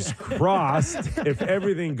 Fingers crossed. If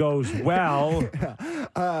everything goes well, we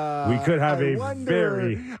could have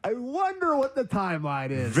I wonder what the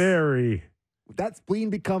timeline is. That spleen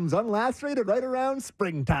becomes unlacerated right around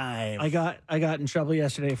springtime. I got in trouble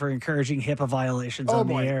yesterday for encouraging HIPAA violations on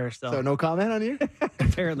the air. So no comment on you?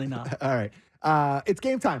 Apparently not. All right. It's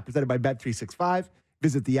game time presented by Bet365.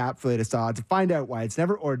 Visit the app for latest odds and find out why it's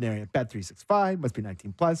never ordinary at Bet365. Must be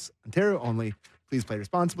 19 plus. Ontario only. Please play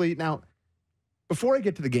responsibly. Now, before I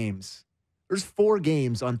get to the games, there's 4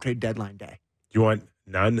 games on trade deadline day. You want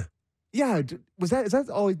none? Yeah, is that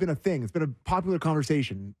always been a thing? It's been a popular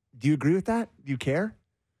conversation. Do you agree with that? Do you care?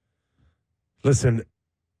 Listen,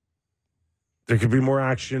 there could be more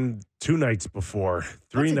action 2 nights before,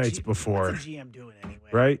 3 nights before. What's a GM doing anyway?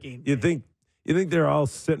 Right? You think they're all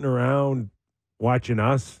sitting around watching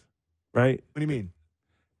us, right? What do you mean?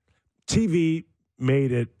 TV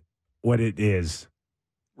made it what it is.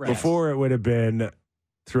 Right. Before it would have been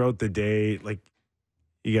throughout the day, like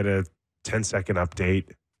you get a 10-second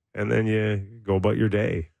update and then you go about your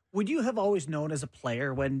day. Would you have always known as a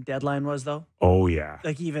player when deadline was, though? Oh, yeah.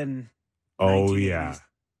 Like even. Oh, 1980s? yeah.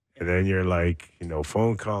 And then you're like, no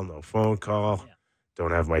phone call. Yeah.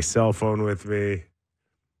 Don't have my cell phone with me.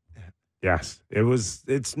 Yes,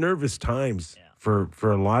 it's nervous times for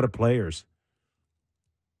a lot of players.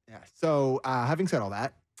 Yeah. So having said all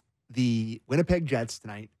that, the Winnipeg Jets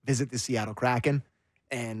tonight visit the Seattle Kraken.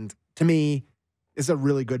 And to me, it's a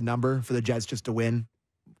really good number for the Jets just to win.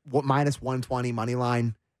 Minus 120 money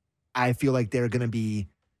line. I feel like they're going to be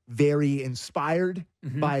very inspired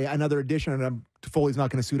by another addition. And Toffoli's not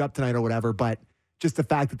going to suit up tonight or whatever, but just the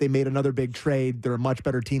fact that they made another big trade, they're a much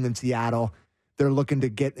better team than Seattle. They're looking to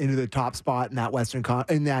get into the top spot in that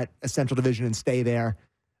in that Central Division and stay there.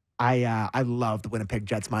 I love the Winnipeg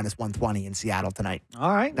Jets minus 120 in Seattle tonight.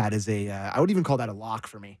 All right. That is I would even call that a lock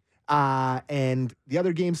for me. And the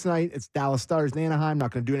other games tonight, it's Dallas Stars and Anaheim.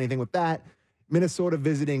 Not going to do anything with that. Minnesota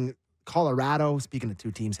visiting Colorado. Speaking of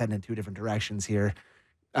two teams heading in two different directions here.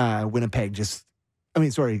 Minnesota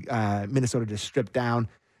just stripped down.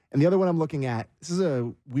 And the other one I'm looking at, this is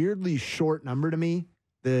a weirdly short number to me.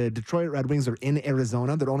 The Detroit Red Wings are in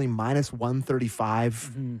Arizona. They're only minus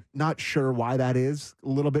 135. Not sure why that is. A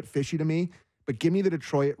little bit fishy to me. But give me the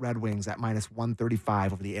Detroit Red Wings at minus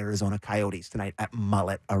 135 over the Arizona Coyotes tonight at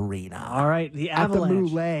Mullet Arena. All right. The Avalanche. At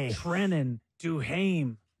the Moulet. Trennan.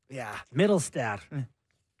 Duhaime. Yeah. Middlestat.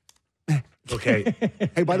 Okay.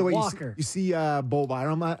 Hey, by the way, Walker. you see Bo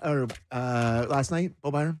Byram last night?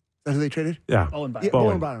 Bo Byram? That's who they traded? Yeah. Owen Byram. Yeah,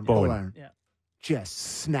 Bowen. Bo Byram. Yeah. Just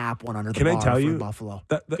snap one under the Can I bar tell for you Buffalo.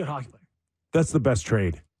 Good hockey player. That's the best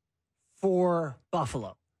trade. For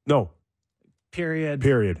Buffalo. No. Period.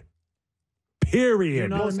 You're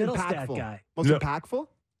not Most a Middlestat impactful. guy. Most No. impactful?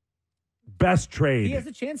 Best trade. He has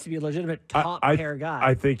a chance to be a legitimate top pair guy.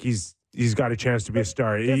 I think he's got a chance to be a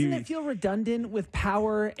star. Doesn't it feel redundant with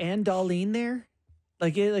Power and Dahlin there?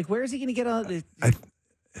 Like where is he going to get on?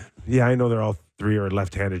 Yeah, I know they're all three are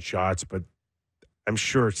left-handed shots, but I'm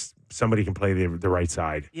sure somebody can play the right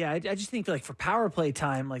side. Yeah, I just think like for power play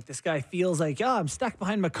time, like this guy feels like, I'm stuck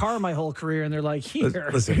behind Makar my whole career, and they're like, here,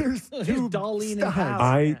 Listen, here's Dahlin and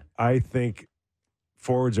Power. I think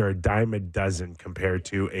forwards are a dime a dozen compared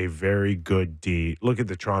to a very good D. Look at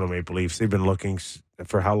the Toronto Maple Leafs. They've been looking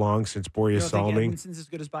for how long since Borje You don't think Salming? Edmondson's as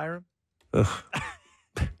good as Byram?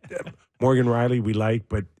 Morgan Riley we like,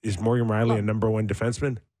 but is Morgan Riley a number one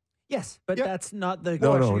defenseman? Yes, but that's not the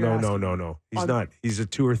No. question you're asking. No. He's not. He's a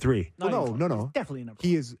 2 or 3. Not Well, even no. close. He's definitely a number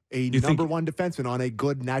He one. is a You think- number one defenseman on a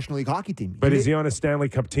good National League hockey team. But is he on a Stanley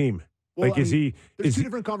Cup team? Well, Is he? There's two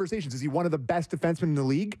different conversations. Is he one of the best defensemen in the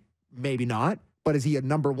league? Maybe not. But is he a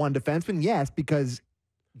number one defenseman? Yes, because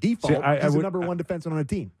default, he's a number one defenseman on a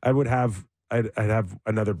team. I'd have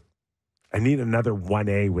another. I need another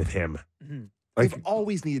 1A with him. Mm-hmm. Like, They've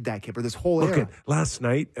always needed that, Kyper, this whole look era. at last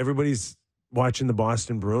night. Everybody's watching the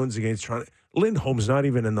Boston Bruins against Toronto. Lindholm's not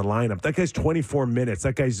even in the lineup. That guy's 24 minutes.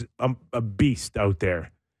 That guy's a beast out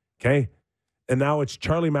there. Okay, and now it's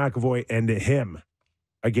Charlie McAvoy and him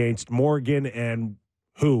against Morgan and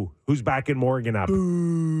who's backing Morgan up.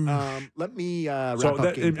 Let me wrap So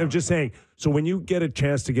up game I'm just saying. So when you get a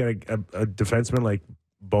chance to get a defenseman like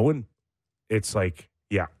Bowen, it's like,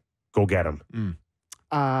 yeah, go get him.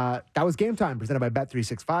 That was Game Time, presented by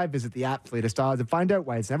Bet365. Visit the app, latest odds, and find out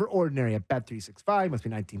why it's never ordinary at Bet365. Must be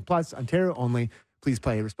 19 plus, Ontario only. Please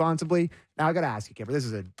play responsibly. Now I got to ask you,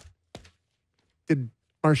 Kyper. Did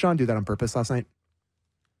Marchand do that on purpose last night?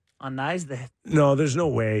 On Nyes, No, there's no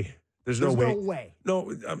way. There's no way. way.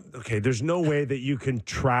 No, okay. There's no way that you can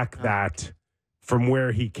track that from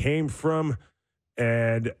where he came from.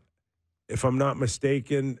 And if I'm not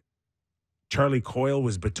mistaken, Charlie Coyle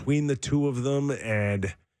was between the two of them,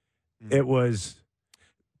 and it was.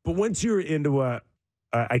 But once you're into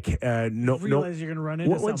realize you're going to run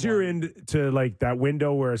into once someone. you're into like that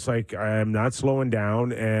window where it's like I'm not slowing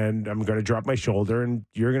down and I'm going to drop my shoulder and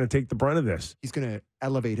you're going to take the brunt of this. He's going to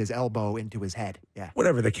elevate his elbow into his head. Yeah.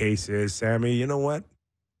 Whatever the case is, Sammy, you know what?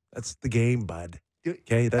 That's the game, bud.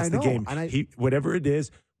 Okay, that's the game. Whatever it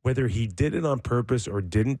is, whether he did it on purpose or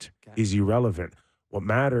didn't, is irrelevant. What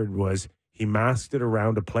mattered was he masked it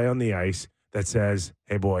around a play on the ice that says,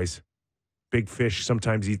 "Hey boys, big fish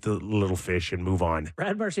sometimes eat the little fish and move on.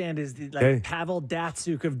 Brad Marchand is the Pavel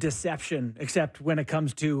Datsyuk of deception, except when it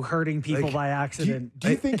comes to hurting people by accident. Do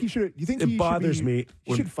you think he should? You think it bothers me?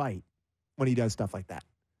 He should fight when he does stuff like that.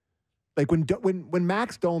 Like when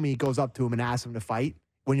Max Domi goes up to him and asks him to fight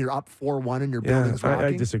when you're up 4-1 and your building's rocking.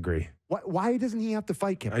 I disagree. Why doesn't he have to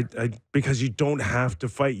fight, Kyper? Because you don't have to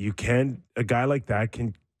fight. You can. A guy like that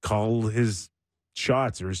can call his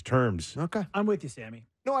shots or his terms. Okay, I'm with you, Sammy.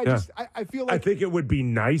 No, I feel like I think it would be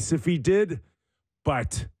nice if he did,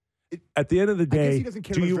 but at the end of the day, he doesn't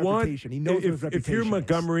care do about you his want reputation. He knows what his if you're reputation is.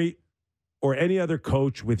 Montgomery or any other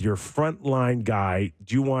coach with your front line guy,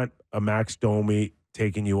 do you want a Max Domi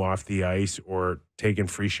taking you off the ice or taking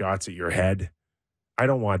free shots at your head? I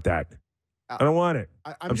don't want that. I don't want it.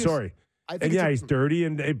 I'm sorry. And yeah, he's dirty,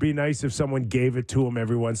 and it'd be nice if someone gave it to him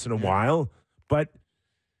every once in a while, but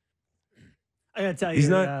I gotta tell you, he's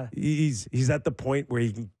not. He's at the point where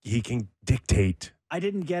he can dictate. I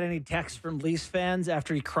didn't get any texts from Leafs fans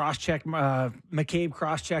after he cross-checked McCabe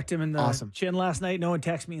cross-checked him in the chin last night. No one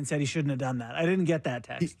texted me and said he shouldn't have done that. I didn't get that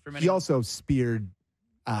text from anyone. He also speared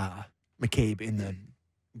McCabe in the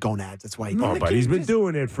gonads. That's why. But he's been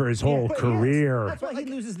doing it for his whole career. That's why he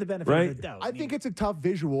loses the benefit of the doubt. I think it's a tough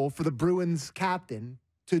visual for the Bruins captain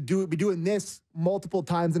to be doing this multiple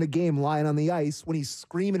times in a game, lying on the ice when he's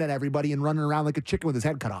screaming at everybody and running around like a chicken with his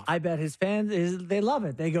head cut off. I bet his fans they love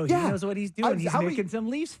it. They go, he knows what he's doing. He's making some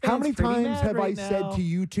Leafs fans. How many times have I now. said to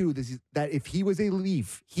you two that if he was a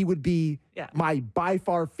Leaf, he would be my by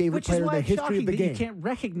far favorite player in the history of the game? You can't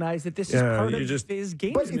recognize that this is part of his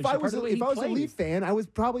game. But if I was a Leaf fan, I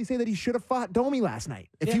would probably say that he should have fought Domi last night.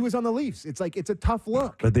 If he was on the Leafs, it's a tough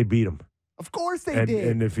look. But they beat him. Of course they did.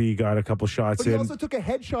 And if he got a couple shots but he also took a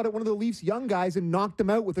headshot at one of the Leafs young guys and knocked him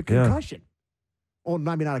out with a concussion. Well,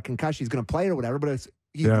 maybe not a concussion. He's going to play or whatever, but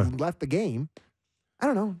he left the game. I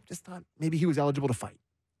don't know. Just thought maybe he was eligible to fight.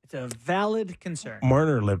 It's a valid concern.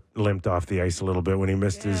 Marner limped off the ice a little bit when he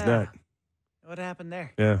missed his net. What happened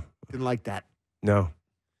there? Yeah. Didn't like that. No.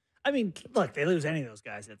 I mean, look, they lose any of those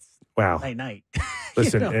guys. It's night.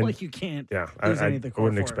 Listen, you can't. Yeah, lose any of the core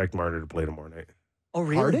wouldn't expect Marner to play tomorrow night. Oh,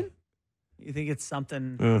 really? Harden? You think it's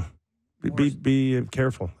something? Be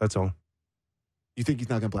careful. That's all. You think he's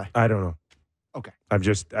not going to play? I don't know. Okay.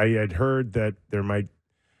 I had heard that there might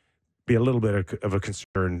be a little bit of a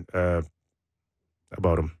concern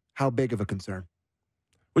about him. How big of a concern?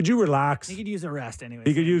 Would you relax? He could use a rest anyway.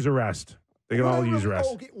 He could use a rest. They can all use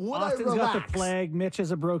rest. Okay. Austin's got the plague. Mitch has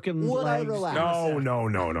a broken leg.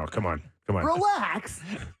 No. Come on. Relax.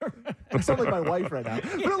 I sound like my wife right now.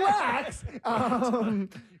 Relax.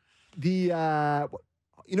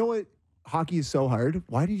 You know what? Hockey is so hard.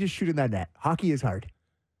 Why do you just shoot in that net? Hockey is hard.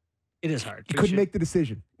 It is hard. You couldn't make the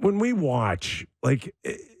decision. When we watch,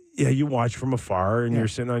 you watch from afar and you're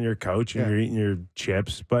sitting on your couch and you're eating your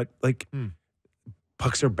chips, but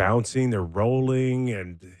pucks are bouncing, they're rolling,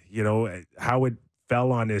 and how it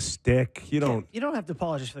fell on his stick. You don't have to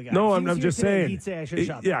apologize for the guy. No, I'm just saying. He'd say I should have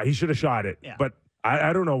shot that. Yeah, he should have shot it. Yeah. But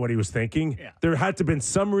I don't know what he was thinking. Yeah. There had to have been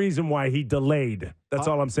some reason why he delayed. That's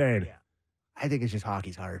all I'm saying. Yeah. I think it's just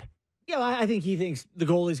hockey's hard. Yeah, I think he thinks the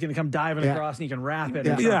goalie's going to come diving across and he can wrap it.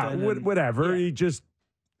 Whatever. Yeah. He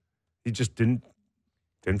just didn't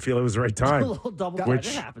feel it was the right time. A little double which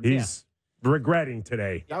it happens. He's regretting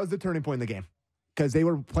today. That was the turning point in the game because they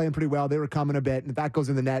were playing pretty well. They were coming a bit, and if that goes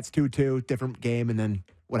in the nets, 2-2, different game, and then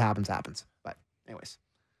what happens. But anyways.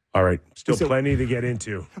 All right. Still plenty to get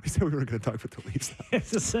into. We said we were going to talk about the Leafs.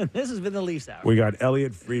 This has been the Leafs Hour. We got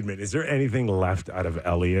Elliotte Friedman. Is there anything left out of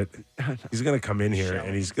Elliotte? He's going to come in here,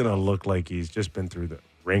 and he's going to look like he's just been through the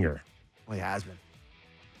ringer. Well, he has been.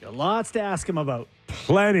 Got lots to ask him about.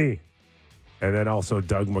 Plenty. And then also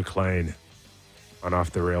Doug MacLean on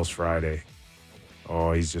Off the Rails Friday.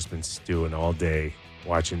 Oh, he's just been stewing all day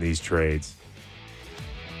watching these trades.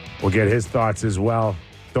 We'll get his thoughts as well.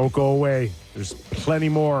 Don't go away. There's plenty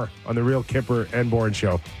more on the Real Kyper and Bourne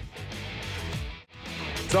Show.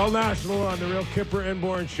 It's all national on the Real Kyper and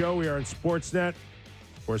Bourne Show. We are on Sportsnet.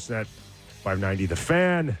 Sportsnet 590 The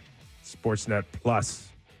Fan. Sportsnet Plus.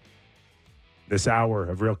 This hour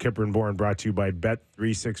of Real Kyper and Bourne brought to you by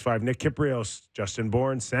Bet365. Nick Kypreos, Justin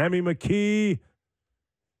Bourne, Sammy McKee.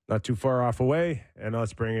 Not too far off away. And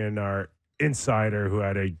let's bring in our insider who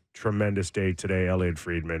had a tremendous day today, Elliotte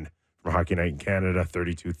Friedman from Hockey Night in Canada.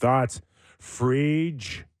 32 thoughts.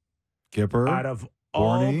 Freege. Kyper. Out of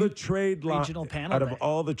all the trade regional panel out of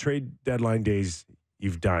all the trade deadline days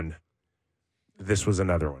you've done, this was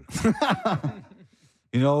another one.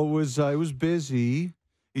 It was busy.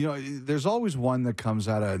 There's always one that comes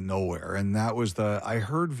out of nowhere, and that was I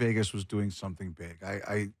heard Vegas was doing something big.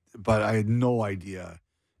 But I had no idea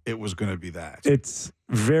it was going to be that. It's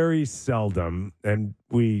very seldom, and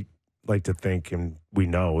we like to think and we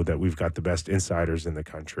know that we've got the best insiders in the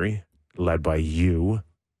country, led by you.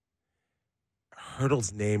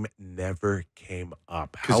 Hertl's name never came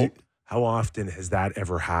up. How often has that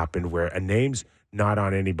ever happened where a name's not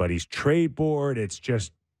on anybody's trade board? It's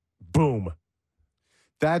just boom.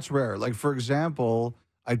 That's rare. Like, for example,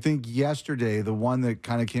 I think yesterday, the one that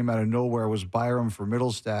kind of came out of nowhere was Byram for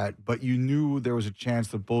Middlestat, but you knew there was a chance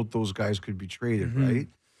that both those guys could be traded, right?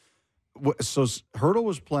 So Hertl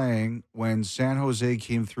was playing when San Jose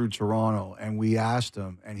came through Toronto, and we asked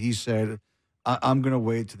him, and he said, I'm going to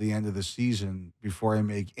wait to the end of the season before I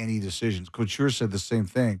make any decisions. Coach Schur said the same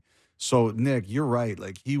thing. So, Nick, you're right.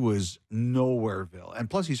 Like, he was nowhereville. And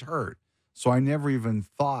plus, he's hurt. So I never even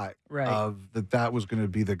thought of that was going to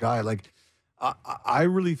be the guy. Like, I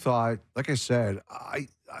really thought, like I said, I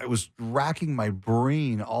was racking my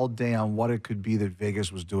brain all day on what it could be that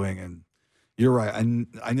Vegas was doing. And you're right.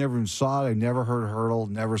 I never even saw it. I never heard Hertl,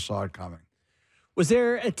 never saw it coming. Was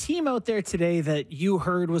there a team out there today that you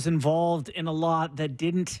heard was involved in a lot that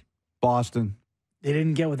didn't? Boston. They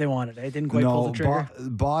didn't get what they wanted. They didn't quite pull the trigger.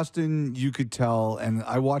 Boston, you could tell, and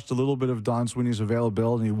I watched a little bit of Don Sweeney's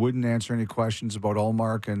availability. He wouldn't answer any questions about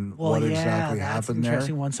Ullmark and what exactly happened there.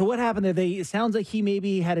 Interesting one. So what happened there? It sounds like he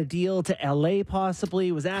maybe had a deal to LA,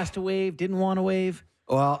 possibly was asked to waive, didn't want to waive.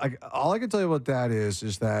 Well, all I can tell you about that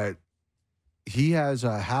is that he has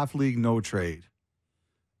a half league no trade,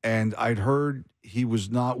 and I'd heard he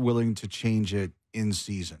was not willing to change it in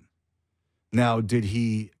season. Now, did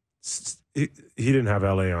he? He didn't have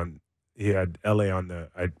LA on. He had LA on the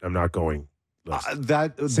I'm not going list.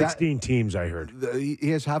 16 teams, I heard.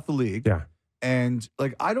 He has half the league. Yeah. And,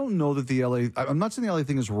 like, I don't know that the LA – I'm not saying the LA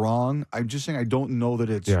thing is wrong. I'm just saying I don't know that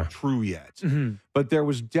it's true yet. But there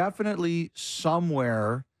was definitely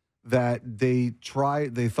somewhere that they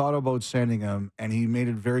thought about sending him, and he made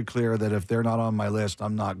it very clear that if they're not on my list,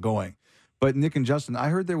 I'm not going. But, Nick and Justin, I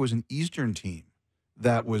heard there was an Eastern team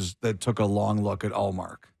that took a long look at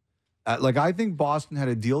Ullmark. I think Boston had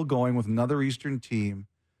a deal going with another Eastern team,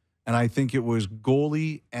 and I think it was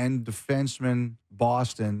goalie and defenseman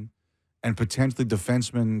Boston and potentially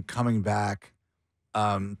defenseman coming back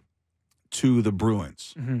to the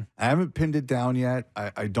Bruins. I haven't pinned it down yet.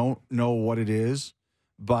 I don't know what it is,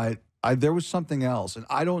 but there was something else, and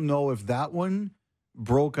I don't know if that one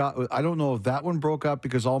broke up. I don't know if that one broke up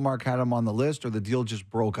because Ullmark had him on the list or the deal just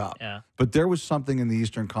broke up. Yeah. But there was something in the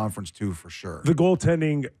Eastern Conference, too, for sure. The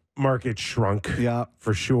goaltending market shrunk,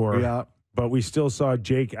 for sure. Yeah. But we still saw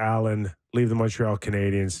Jake Allen leave the Montreal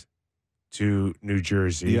Canadiens to New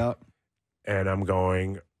Jersey. Yeah. And I'm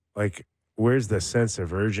going, like, where's the sense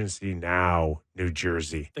of urgency now, New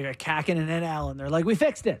Jersey? They got Kakin and Allen. They're like, we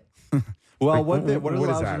fixed it. Well, what it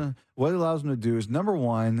allows them to do is, number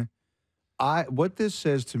one, what this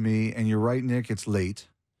says to me, and you're right, Nick, it's late.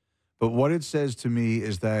 But what it says to me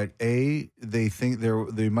is that, A, they think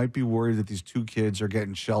they might be worried that these two kids are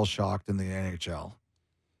getting shell-shocked in the NHL.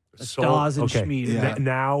 Dawes and Schmid. Yeah.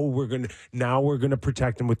 Now we're gonna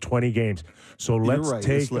protect them with 20 games. So let's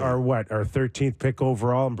take our 13th pick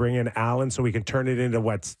overall and bring in Allen so we can turn it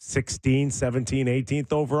into 16, 17,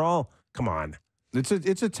 18th overall. Come on. It's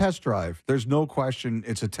a test drive. There's no question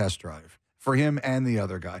it's a test drive for him and the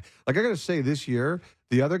other guy. Like, I got to say, this year,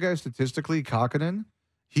 the other guy statistically, Kakkonen,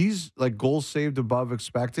 he's like goals saved above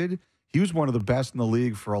expected. He was one of the best in the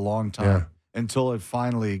league for a long time until it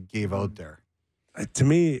finally gave out there. To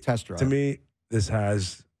me, test drive. To me, this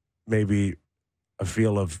has maybe a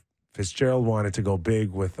feel of Fitzgerald wanted to go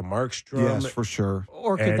big with the Markstrom. Yes, for sure.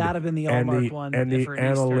 Or could that have been the Ullmark one? And the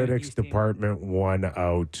analytics department won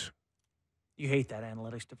out. You hate that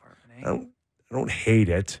analytics department, eh? I don't hate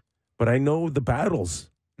it, but I know the battles.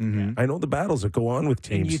 I know the battles that go on with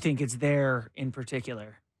teams. And you think it's there in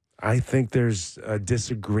particular? I think there's a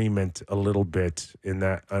disagreement a little bit in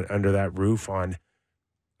that under that roof on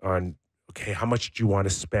okay, how much do you want to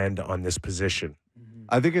spend on this position?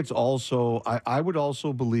 I think it's also I would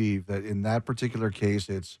also believe that in that particular case,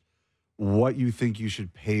 it's what you think you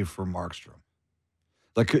should pay for Markstrom.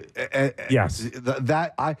 Like, yes,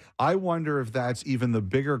 that I wonder if that's even the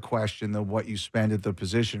bigger question than what you spend at the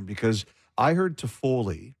position, because I heard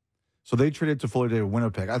Toffoli, so they traded Toffoli to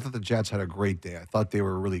Winnipeg. I thought the Jets had a great day. I thought they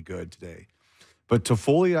were really good today. But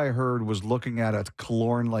Toffoli, I heard, was looking at a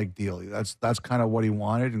Killorn-like deal. That's kind of what he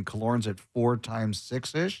wanted, and Killorn's at 4 times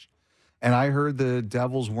 6-ish. And I heard the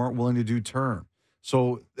Devils weren't willing to do term.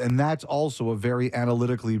 So, and that's also a very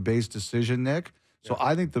analytically based decision, Nick. So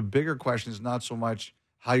I think the bigger question is not so much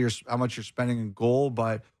how much you're spending in goal,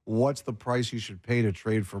 but what's the price you should pay to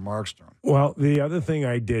trade for Markstrom? Well, the other thing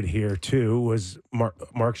I did here too was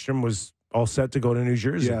Markstrom was all set to go to New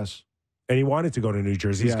Jersey. Yes. And he wanted to go to New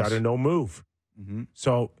Jersey. He's got a no move. Mm-hmm.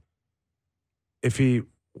 So if he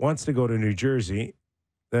wants to go to New Jersey,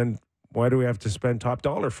 then why do we have to spend top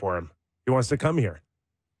dollar for him? He wants to come here,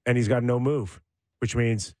 and he's got no move, which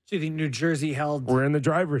means So you think New Jersey held? we're in the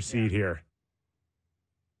driver's seat here.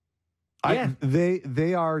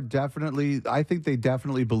 They are definitely, I think they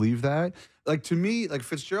definitely believe that. Like, to me, like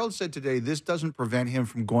Fitzgerald said today, this doesn't prevent him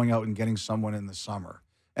from going out and getting someone in the summer.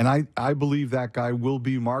 And I believe that guy will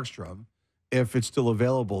be Markstrom if it's still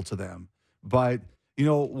available to them. But,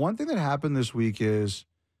 one thing that happened this week is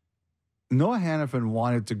Noah Hanifin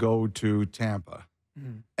wanted to go to Tampa.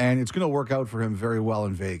 And it's going to work out for him very well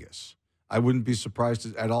in Vegas. I wouldn't be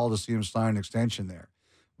surprised at all to see him sign an extension there.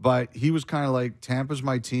 But he was kind of like, Tampa's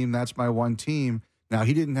my team. That's my one team. Now,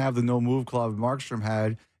 he didn't have the no-move club Markstrom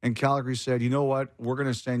had. And Calgary said, you know what? We're going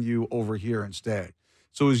to send you over here instead.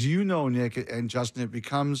 So as you know, Nick and Justin, it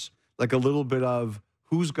becomes like a little bit of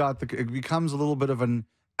it becomes a little bit of an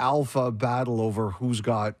alpha battle over who's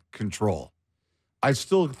got control. I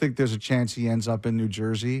still think there's a chance he ends up in New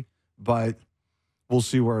Jersey, but we'll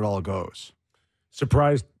see where it all goes.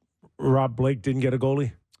 Surprised Rob Blake didn't get a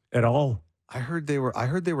goalie at all. I heard they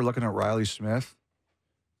were looking at Riley Smith.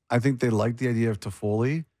 I think they liked the idea of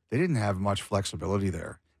Toffoli. They didn't have much flexibility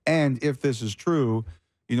there. And if this is true,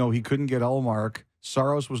 he couldn't get Ullmark.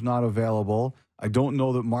 Saros was not available. I don't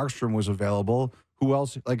know that Markstrom was available. Who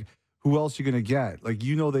else are you going to get? Like,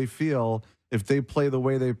 they feel if they play the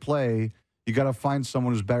way they play, you got to find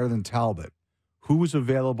someone who's better than Talbot. Who was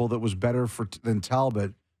available that was better than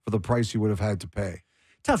Talbot for the price you would have had to pay?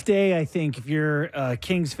 Tough day, I think, if you're a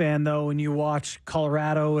Kings fan, though, and you watch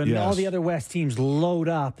Colorado and all the other West teams load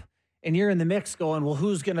up, and you're in the mix going, well,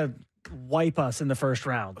 who's going to wipe us in the first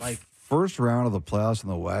round? Like, first round of the playoffs in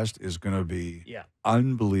the West is going to be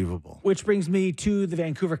unbelievable. Which brings me to the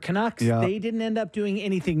Vancouver Canucks. Yeah. They didn't end up doing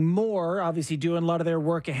anything more, obviously doing a lot of their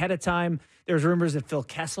work ahead of time. There's rumors that Phil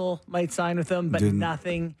Kessel might sign with them, but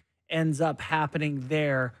nothing ends up happening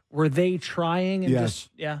there. Were they trying?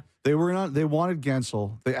 And They were not. They wanted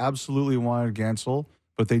Gensel. They absolutely wanted Gensel,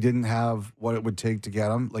 but they didn't have what it would take to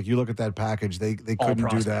get him. Like, you look at that package, they couldn't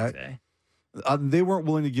do that. They weren't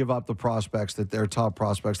willing to give up the prospects their top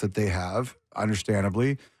prospects that they have,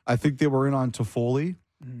 understandably. I think they were in on Toffoli.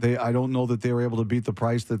 I don't know that they were able to beat the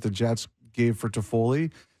price that the Jets gave for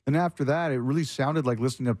Toffoli. And after that, it really sounded like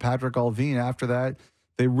listening to Patrick Allvin. After that,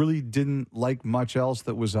 they really didn't like much else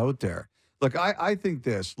that was out there. Look, I think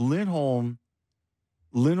this. Lindholm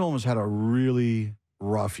has had a really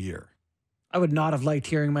rough year. I would not have liked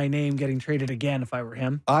hearing my name getting traded again if I were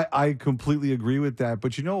him. I completely agree with that.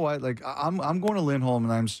 But you know what? Like, I'm going to Lindholm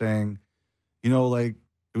and I'm saying, it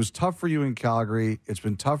was tough for you in Calgary. It's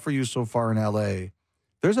been tough for you so far in LA.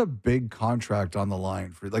 There's a big contract on the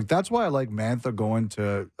line for that's why I like Mantha going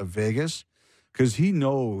to Vegas, because he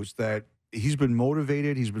knows that he's been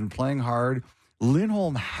motivated. He's been playing hard.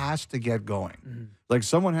 Lindholm has to get going. Like,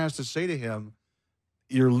 someone has to say to him,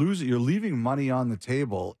 you're leaving money on the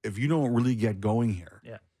table if you don't really get going here.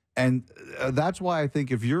 Yeah. And that's why I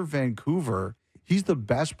think if you're Vancouver, he's the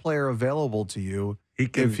best player available to you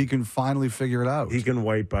if he can finally figure it out. He can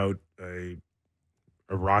wipe out a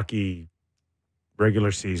rocky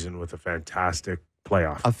regular season with a fantastic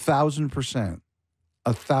playoff. 1,000%.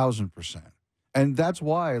 1,000%. And that's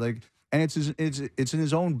why, and it's in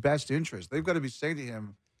his own best interest. They've got to be saying to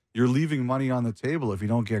him, you're leaving money on the table if you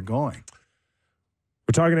don't get going.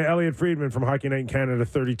 We're talking to Elliotte Friedman from Hockey Night in Canada,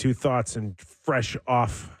 32 Thoughts, and fresh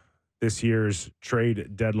off this year's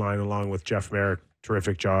trade deadline, along with Jeff Merrick.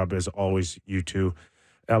 Terrific job, as always, you two.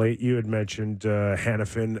 Elliotte, you had mentioned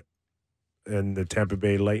Hanifin and the Tampa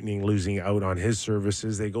Bay Lightning losing out on his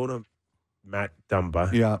services. They go to Matt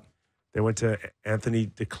Dumba. Yeah. They went to Anthony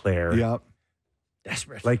DeClaire. Yeah.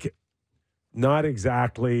 Desperate. Not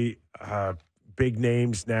exactly big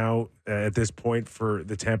names now at this point for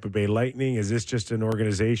the Tampa Bay Lightning. Is this just an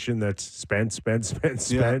organization that's spent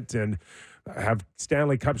and have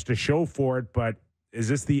Stanley Cups to show for it? But is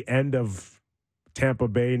this the end of Tampa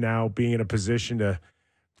Bay now being in a position to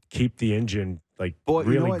keep the engine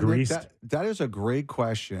really greased? Nick, that is a great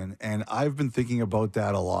question, and I've been thinking about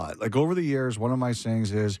that a lot. Like, over the years, one of my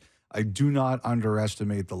sayings is I do not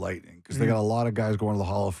underestimate the Lightning, because they got a lot of guys going to the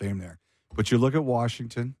Hall of Fame there. But you look at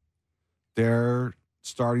Washington, they're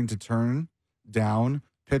starting to turn down.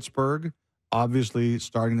 Pittsburgh, obviously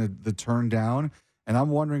starting to turn down. And I'm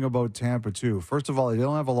wondering about Tampa too. First of all, they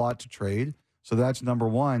don't have a lot to trade, so that's number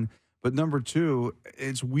one. But number two,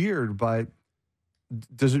 it's weird, but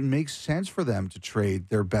does it make sense for them to trade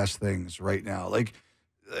their best things right now? Like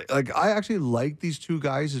I actually like these two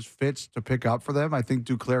guys as fits to pick up for them. I think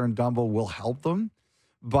Duclair and Dumbo will help them,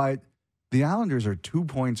 but the Islanders are 2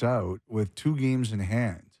 points out with 2 games in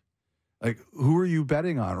hand. Like, who are you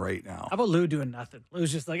betting on right now? How about Lou doing nothing?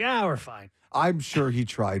 Lou's just like, we're fine. I'm sure he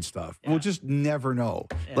tried stuff. Yeah. We'll just never know.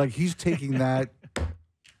 Yeah. Like, he's taking that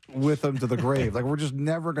with him to the grave. Like, we're just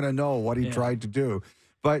never going to know what he tried to do.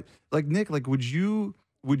 But, like, Nick, like, would you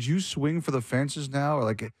swing for the fences now? Or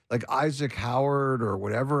like Isaac Howard or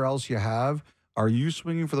whatever else you have? Are you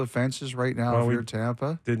swinging for the fences right now if you're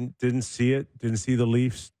Tampa? Didn't see it. Didn't see the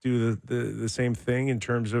Leafs do the same thing in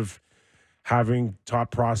terms of having top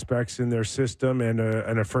prospects in their system and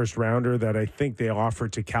a first rounder that I think they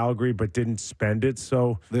offered to Calgary but didn't spend it.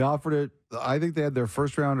 So they offered it. I think they had their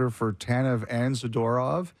first rounder for Tanev and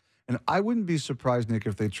Zadorov. And I wouldn't be surprised, Nick,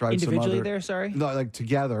 if they tried individually some other, there. Sorry, no, like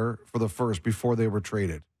together for the first before they were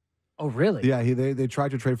traded. Oh, really? Yeah, they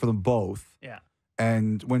tried to trade for them both. Yeah.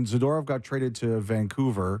 And when Zadorov got traded to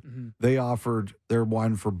Vancouver, they offered their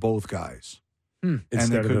one for both guys, and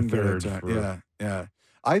instead they couldn't of the third. get it. Yeah.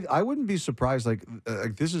 I wouldn't be surprised. Like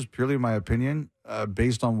this is purely my opinion,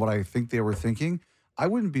 based on what I think they were thinking. I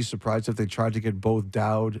wouldn't be surprised if they tried to get both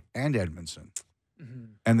Dowd and Edmondson,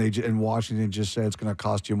 and Washington just said it's going to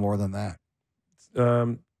cost you more than that.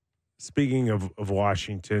 Speaking of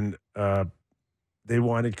Washington, they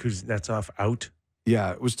wanted Kuznetsov out.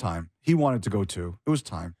 Yeah, it was time. He wanted to go too. It was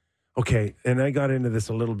time. Okay, and I got into this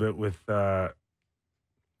a little bit with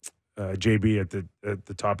JB at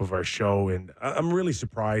the top of our show, and I'm really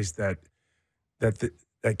surprised that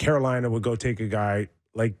Carolina would go take a guy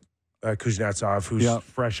like Kuznetsov, who's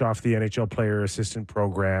fresh off the NHL player assistant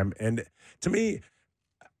program. And to me,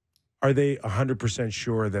 are they 100%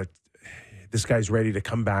 sure that this guy's ready to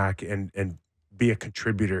come back and be a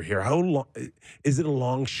contributor here? How long is it a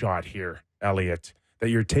long shot here, Elliotte, that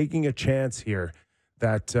you're taking a chance here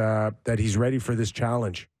that he's ready for this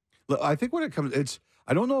challenge? Look, I think when it comes,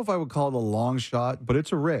 I don't know if I would call it a long shot, but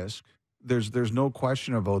it's a risk. There's no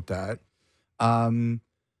question about that. I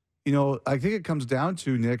think it comes down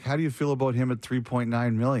to, Nick, how do you feel about him at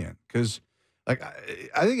 $3.9 million? Because like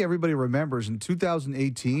I think everybody remembers in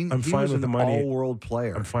 2018, he was an all-world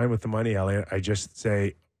player. I'm fine with the money, Elliotte. I just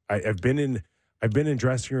say I've been in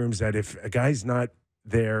dressing rooms that if a guy's not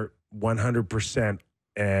there 100%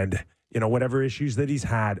 and whatever issues that he's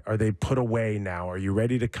had, are they put away now? Are you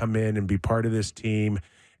ready to come in and be part of this team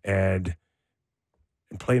and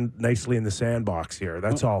play nicely in the sandbox here?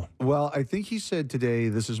 That's all. Well, I think he said today,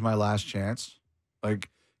 this is my last chance. Like,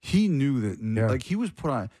 he knew that, like, he was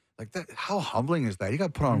put on, like, that. How humbling is that? He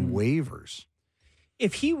got put on waivers.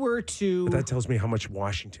 If he were to... But that tells me how much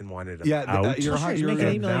Washington wanted him out. You're making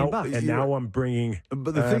 $8 million. And now I'm bringing...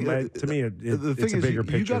 But the thing, to me, it's a bigger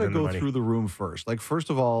picture. You got to go money. through the room first. Like, first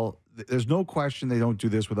of all, there's no question they don't do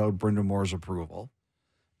this without Brenda Moore's approval.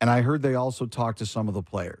 And I heard they also talked to some of the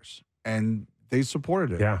players, and they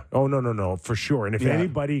supported it. Yeah. Oh, no, for sure. And if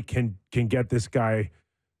anybody can get this guy,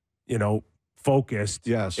 focused,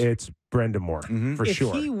 it's Brenda Moore, for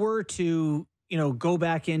sure. If he were to... go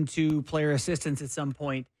back into player assistance at some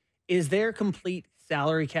point. Is there complete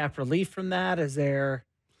salary cap relief from that? Is there?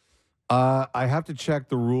 I have to check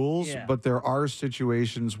the rules, but there are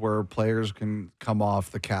situations where players can come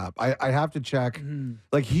off the cap. I have to check.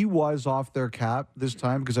 Like, he was off their cap this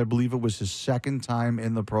time because I believe it was his second time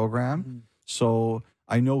in the program. So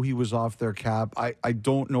I know he was off their cap. I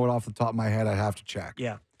don't know it off the top of my head. I have to check.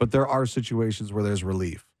 Yeah. But there are situations where there's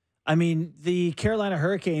relief. I mean, the Carolina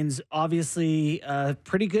Hurricanes, obviously,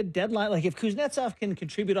 pretty good deadline. Like, if Kuznetsov can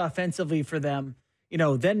contribute offensively for them,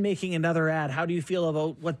 then making another ad, how do you feel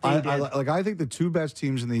about what they did? I think the two best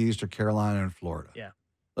teams in the East are Carolina and Florida. Yeah.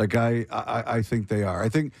 Like, I think they are. I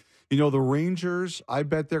think, the Rangers, I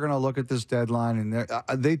bet they're going to look at this deadline,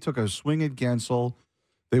 and they took a swing at Gensel.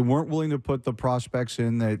 They weren't willing to put the prospects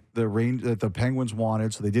in that the Penguins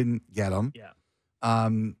wanted, so they didn't get them. Yeah.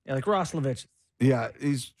 Like Roslovich. Yeah,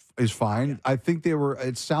 he's fine. Yeah. I think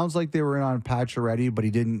it sounds like they were in on Pacioretty, but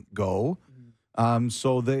he didn't go.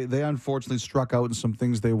 So they unfortunately struck out in some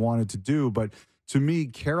things they wanted to do. But to me,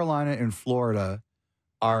 Carolina and Florida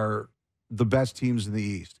are the best teams in the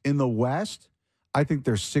East. In the West, I think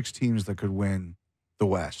there's 6 teams that could win the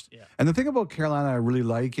West. Yeah. And the thing about Carolina I really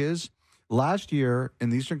like is last year in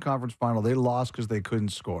the Eastern Conference Final, they lost because they couldn't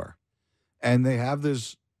score. And they have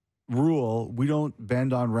this rule, we don't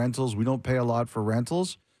bend on rentals, we don't pay a lot for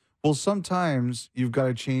rentals. Well, sometimes you've got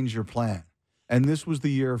to change your plan. And this was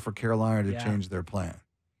the year for Carolina to change their plan.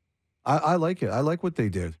 I like it. I like what they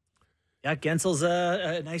did. Yeah, Gensel's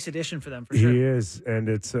a nice addition for them, for sure. He is, and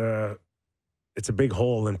it's it's a big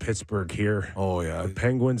hole in Pittsburgh here. Oh yeah, The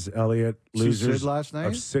Penguins, Elliotte, See losers Sid last night?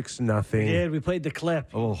 of 6-0. We did. We played the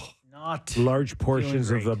clip. Oh, Not Large portions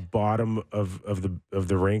of great. the bottom of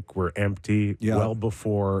the rink were empty Yeah. well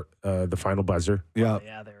before the final buzzer. yeah.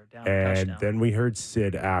 Yeah, they were down a And touchdown. then we heard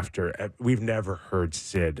Sid after. We've never heard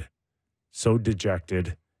Sid so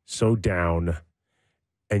dejected, so down.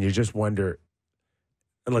 And you just wonder,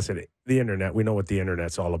 and listen, the internet, we know what the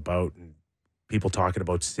internet's all about, and people talking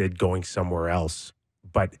about Sid going somewhere else.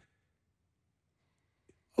 But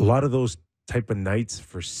a lot of those type of nights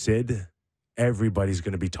for Sid, everybody's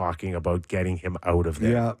going to be talking about getting him out of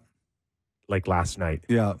there. Yeah, Like last night.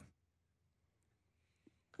 yeah.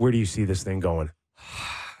 Where do you see this thing going?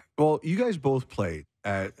 Well, you guys both played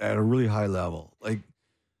at a really high level. Like,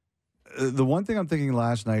 the one thing I'm thinking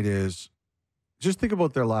last night is, just think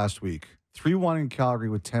about their last week. 3-1 in Calgary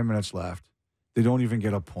with 10 minutes left. They don't even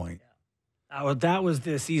get a point. That was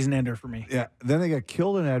the season ender for me. Yeah. Then they get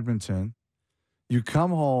killed in Edmonton. You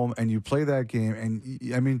come home and you play that game. And,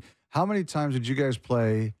 I mean, how many times did you guys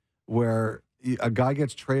play where a guy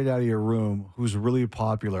gets traded out of your room who's really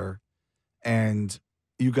popular and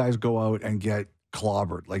you guys go out and get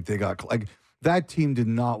clobbered? Like, that team did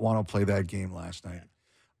not want to play that game last night.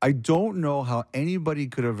 I don't know how anybody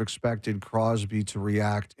could have expected Crosby to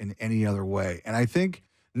react in any other way. And I think,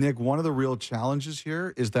 Nick, one of the real challenges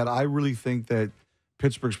here is that I really think that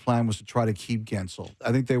Pittsburgh's plan was to try to keep Gensel.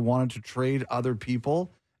 I think they wanted to trade other people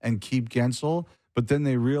and keep Gensel, but then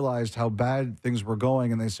they realized how bad things were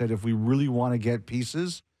going, and they said, if we really want to get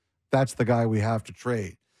pieces, that's the guy we have to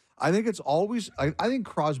trade. I think it's always – I think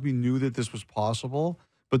Crosby knew that this was possible,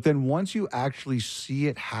 but then once you actually see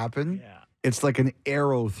it happen, it's like an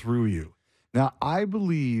arrow through you. Now, I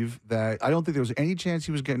believe that – I don't think there was any chance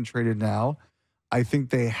he was getting traded now. I think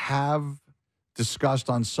they have discussed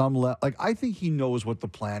on some level. Like, I think he knows what the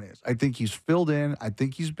plan is. I think he's filled in. I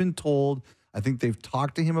think he's been told. I think they've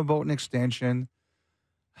talked to him about an extension.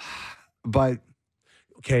 But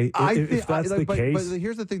okay, if that's the case, but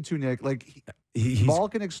here's the thing too, Nick. Like, he's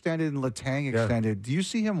Malkin extended and Letang extended. Do you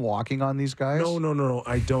see him walking on these guys? No,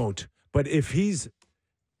 I don't. But if he's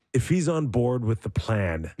on board with the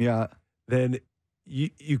plan, then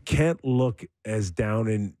you can't look as down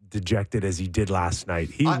and dejected as he did last night.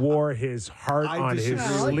 He wore his heart on his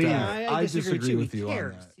sleeve. I disagree with you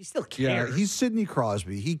on that. He still cares. Yeah, he's Sidney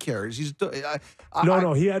Crosby. He cares.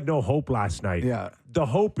 No, he had no hope last night. Yeah. The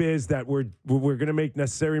hope is that we're going to make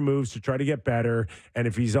necessary moves to try to get better. And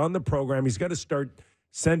if he's on the program, he's got to start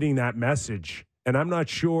sending that message. And I'm not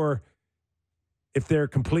sure if they're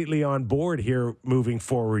completely on board here moving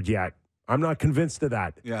forward yet. I'm not convinced of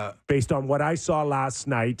that. Yeah. Based on what I saw last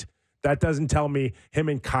night, that doesn't tell me him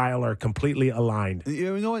and Kyle are completely aligned.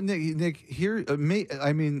 You know what, Nick here,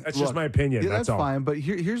 I mean, that's just my opinion. Yeah, that's all. all. Fine. But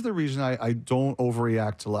here's the reason I don't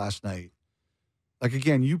overreact to last night. Like,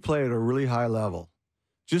 again, you play at a really high level.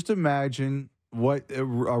 Just imagine what a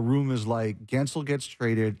room is like. Gensel gets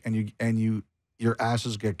traded, and your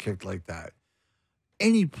asses get kicked like that.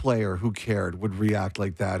 Any player who cared would react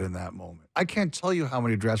like that in that moment. I can't tell you how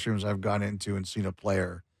many dressing rooms I've gone into and seen a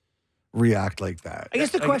player react like that. I guess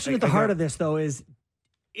the question at the heart of this, though, is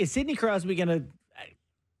Sidney Crosby going to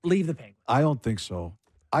leave the Penguins? I don't think so.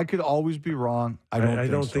 I could always be wrong. I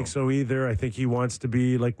don't think so either. I think he wants to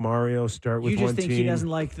be like Mario, start with one team. You just think he doesn't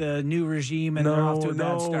like the new regime and they're off to a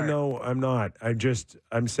bad start? No, I'm not.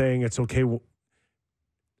 I'm saying it's okay.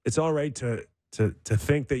 It's all right to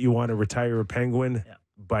think that you want to retire a Penguin,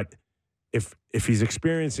 but if he's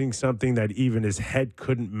experiencing something that even his head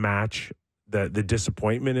couldn't match, the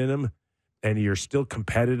disappointment in him, and you're still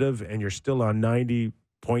competitive and you're still a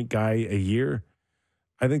 90-point guy a year,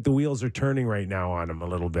 I think the wheels are turning right now on him a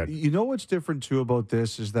little bit. You know what's different, too, about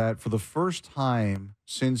this is that for the first time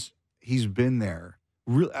since he's been there,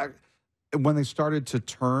 when they started to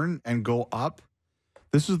turn and go up,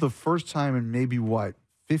 this is the first time in maybe,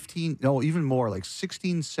 15, no, even more, like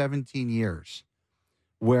 16, 17 years,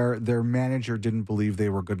 where their manager didn't believe they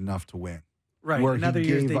were good enough to win. Right. Where in other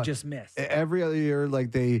years, they just missed. Every other year,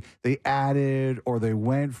 like they added or they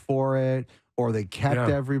went for it or they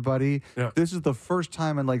kept everybody. Yeah. This is the first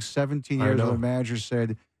time in like 17 years where the manager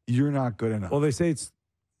said, you're not good enough. Well, they say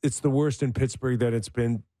it's the worst in Pittsburgh that it's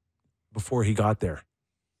been before he got there.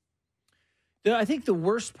 I think the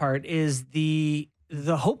worst part is the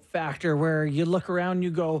hope factor where you look around and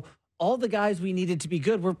you go, all the guys we needed to be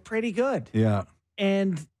good were pretty good. Yeah.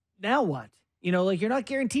 And now what? You know, like, you're not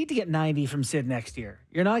guaranteed to get 90 from Sid next year.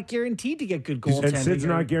 You're not guaranteed to get good goaltending. And Sid's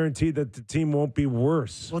not guaranteed that the team won't be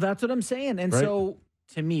worse. Well, that's what I'm saying. And so,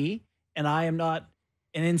 to me, and I am not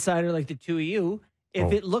an insider like the two of you,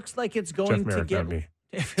 if it looks like it's going to get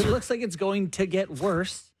If it looks like it's going to get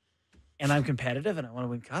worse, and I'm competitive and I want to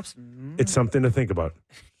win cups, It's something to think about.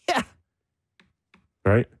 Yeah.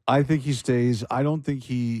 Right? I think he stays. I don't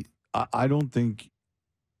think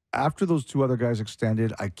after those two other guys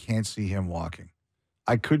extended, I can't see him walking.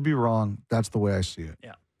 I could be wrong. That's the way I see it.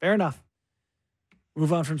 Yeah. Fair enough.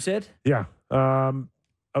 Move on from Sid. Yeah.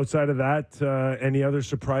 Outside of that, any other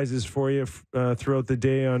surprises for you throughout the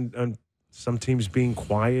day on some teams being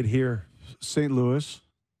quiet here? St. Louis.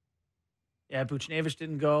 Yeah, Buchnevich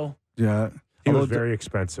didn't go. Yeah. He was very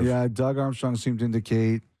expensive. Yeah, Doug Armstrong seemed to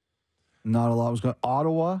indicate not a lot was going.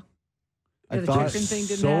 Ottawa. Yeah, the thought chicken thing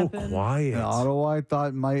didn't so happen. quiet. Yeah, Ottawa, I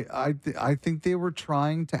thought I think they were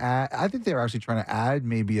trying to add. I think they were actually trying to add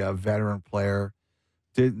maybe a veteran player.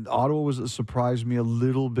 Ottawa surprised me a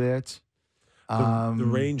little bit. The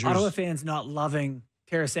Rangers. Ottawa fans not loving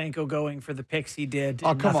Tarasenko going for the picks he did. Oh,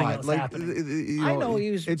 And come nothing on! else Like happening. I know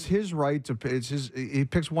he was. It's his right to. It's his. He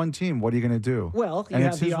picks one team. What are you going to do? Well, you And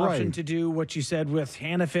have it's the his option right. to do what you said with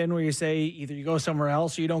Hannafin, where you say either you go somewhere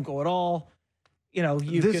else or you don't go at all. You know,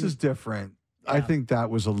 This is different. I Yeah. think that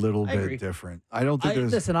was a little I agree. bit different. I don't think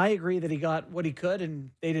there's. Listen, I agree that he got what he could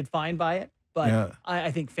and they did fine by it. But Yeah.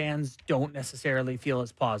 I think fans don't necessarily feel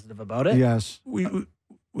as positive about it. Yes.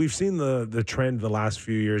 We've seen the trend the last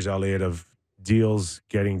few years, Elliotte, of deals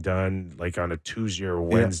getting done like on a Tuesday or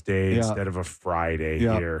Wednesday Yeah. instead of a Friday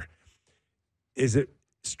Yeah. here. Is it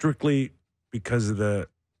strictly because of the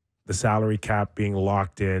salary cap being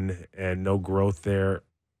locked in and no growth there?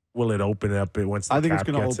 Will it open up once the I think cap it's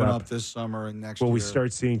going to gets open up this summer and next Will year. we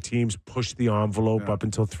start seeing teams push the envelope Yeah. up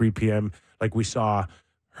until 3 p.m. like we saw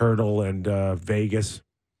Hertl and Vegas?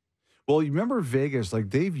 Well, you remember Vegas, like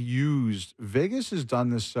Vegas has done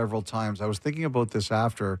this several times. I was thinking about this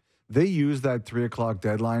after. They used that 3 o'clock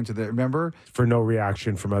deadline remember? For no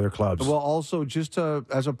reaction from other clubs. Well, also just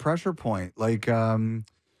as a pressure point. Like, you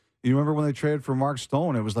remember when they traded for Mark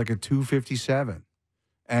Stone, it was like a 257.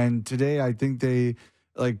 And today I think there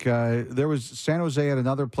was San Jose had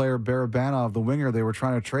another player, Barabanov, the winger. They were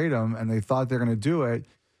trying to trade him, and they thought they're going to do it.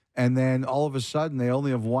 And then all of a sudden, they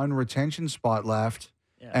only have one retention spot left.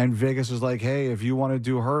 Yeah. And Vegas is like, hey, if you want to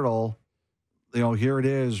do Hertl, here it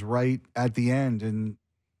is right at the end. And,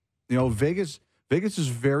 Vegas is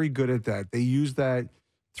very good at that. They use that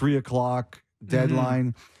 3 o'clock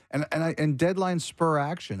deadline. And deadlines spur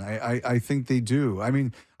action. I think they do. I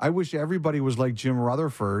mean, I wish everybody was like Jim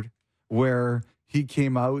Rutherford, where he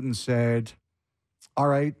came out and said, all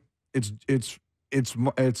right, it's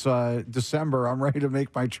December. I'm ready to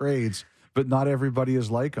make my trades, but not everybody is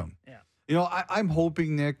like him. Yeah. I'm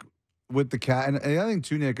hoping, Nick, with the cap, and the other thing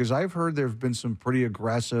too, Nick, is I've heard there have been some pretty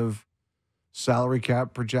aggressive salary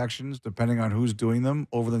cap projections, depending on who's doing them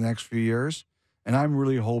over the next few years. And I'm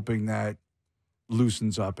really hoping that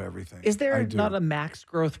loosens up everything. Is there not a max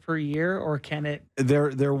growth per year, or can it?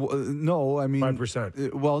 No, I mean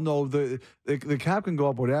 5%. Well, no, the cap can go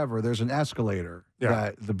up whatever. There's an escalator.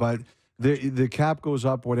 Yeah. But the cap goes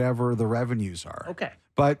up whatever the revenues are. Okay.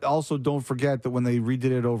 But also don't forget that when they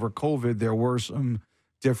redid it over COVID, there were some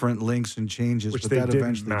different links and changes. Which but they that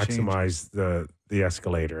didn't eventually maximize the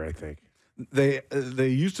escalator, I think. They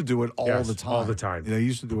used to do it all Yes, the time. all the time. They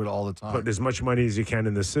used to do it all the time. Put as much money as you can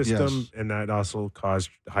in the system, Yes. and that also caused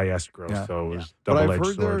high escrow. Yeah. So it was But I've double-edged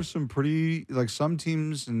heard there are sword. some pretty some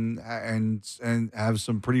teams and have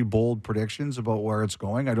some pretty bold predictions about where it's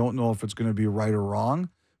going. I don't know if it's going to be right or wrong,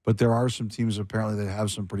 but there are some teams apparently that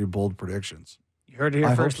have some pretty bold predictions. You heard it here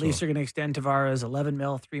I first. hope so. Leafs are going to extend Tavares 11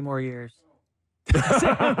 mil, 3 more years.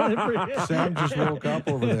 Sam just woke up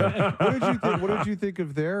over there. What did you think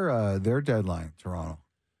of their deadline, Toronto?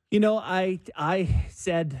 I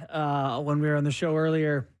said when we were on the show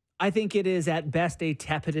earlier, I think it is at best a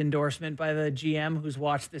tepid endorsement by the GM who's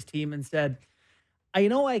watched this team and said,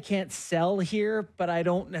 I can't sell here, but I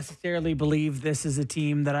don't necessarily believe this is a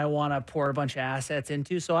team that I want to pour a bunch of assets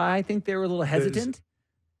into. So I think they were a little hesitant.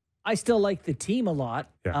 I still like the team a lot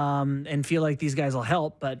and feel like these guys will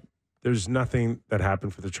help, but There's nothing that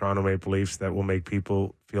happened for the Toronto Maple Leafs that will make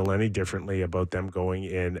people feel any differently about them going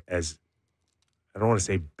in as, I don't want to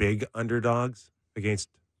say big underdogs against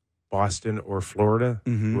Boston or Florida,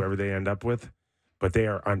 whoever they end up with, but they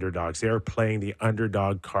are underdogs. They are playing the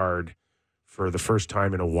underdog card for the first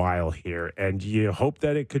time in a while here, and you hope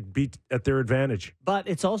that it could be at their advantage. But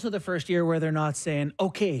it's also the first year where they're not saying,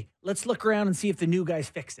 okay, let's look around and see if the new guys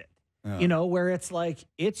fix it. Yeah. Where it's like,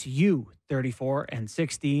 it's you, 34 and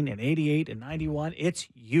 16 and 88 and 91. It's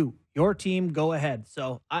you. Your team, go ahead.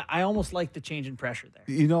 So I almost like the change in pressure there.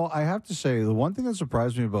 I have to say, the one thing that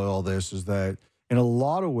surprised me about all this is that in a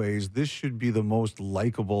lot of ways, this should be the most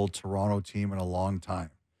likable Toronto team in a long time.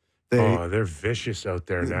 They're vicious out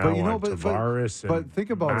there now. But you know, Tavares but think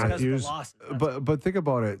about Matthews. But think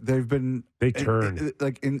about it. They turn.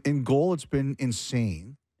 like in goal. It's been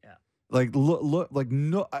insane. Yeah. Like look. Like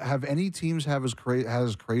no. Have any teams have as crazy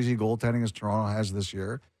goaltending as Toronto has this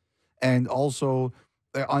year? And also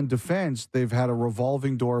on defense, they've had a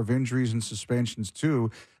revolving door of injuries and suspensions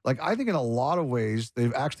too. Like I think in a lot of ways,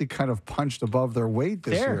 they've actually kind of punched above their weight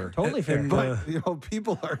this year. Totally fair. But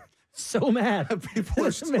people are. So mad. People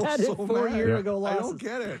are still mad so at 4 mad. year ago losses.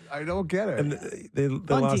 I don't get it. And they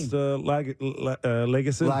lost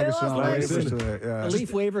Legason. The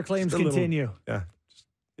Leaf waiver claims continue.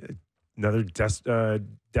 Another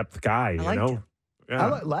depth guy, you know? him.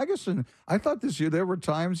 Yeah. Lagesson, I thought this year there were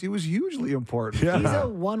times he was hugely important. Yeah. He's a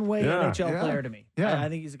one-way NHL player to me. Yeah. I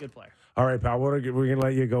think he's a good player. All right, pal. We're gonna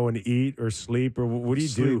let you go and eat or sleep, or what do you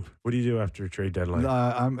do? What do you do after trade deadline?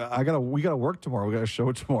 We gotta work tomorrow. We got a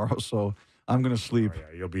show tomorrow, so I'm gonna sleep. Oh,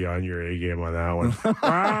 yeah, you'll be on your A game on that one. What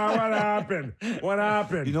happened? What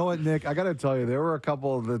happened? You know what, Nick? I gotta tell you, there were a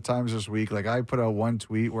couple of the times this week. Like I put out one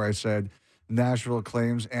tweet where I said, Nashville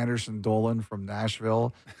claims Anderson Dolan from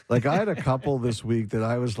Nashville. Like I had a couple this week that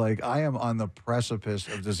I was like, I am on the precipice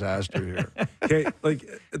of disaster here. Okay, like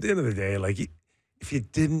at the end of the day, like if you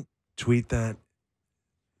didn't tweet that,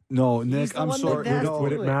 no, Nick, I'm one sorry. that No,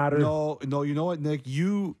 would it matter? No, you know what, Nick?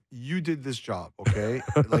 You did this job, okay?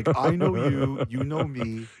 Like I know you know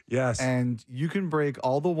me. Yes. And you can break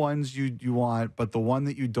all the ones you want, but the one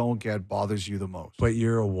that you don't get bothers you the most. But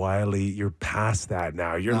you're past that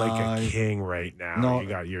now. You're like a king right now. No, you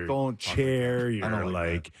got your don't chair. I don't You're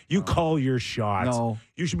like like you call your shots. No.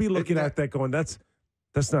 You should be looking at that going, that's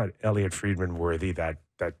not Elliotte Friedman worthy, that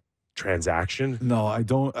transaction. No, I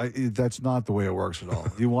don't. That's not the way it works at all.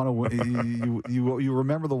 You want to you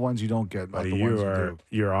remember the ones you don't get, not the ones you do.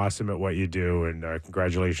 You're awesome at what you do, and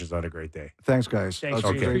congratulations on a great day. Thanks, guys. Thanks,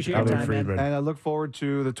 Okay. appreciate your Elliotte time, Friedman. man. And I look forward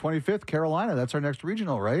to the 25th, Carolina. That's our next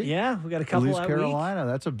regional, right? Yeah, we got a couple Leafs that Carolina.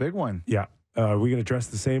 That's a big one. Yeah. Are we going to dress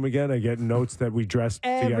the same again? I get notes that we dressed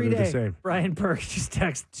Every together day. the same. Brian Burke just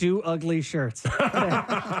texts 2 ugly shirts.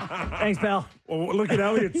 Thanks, pal. Well, look at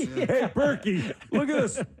Elliott's. Hey, Berkey, look at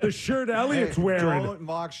this. The shirt Elliott's wearing. Don't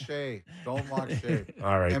mock Shea. Don't mock Shea.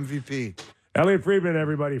 All right. MVP. Elliotte Friedman,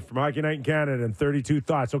 everybody, from Hockey Night in Canada and 32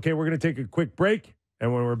 Thoughts. Okay, we're going to take a quick break.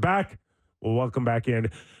 And when we're back, we'll welcome back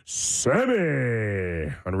in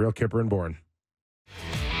Sammy on Real Kyper and Bourne.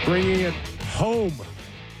 Bringing it home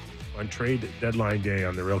on trade deadline day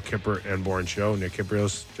on the Real Kyper and Bourne show. Nick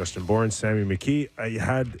Kypreos, Justin Bourne, Sammy McKee. I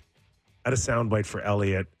had a soundbite for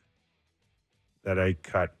Elliotte that I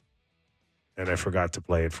cut, and I forgot to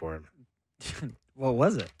play it for him. What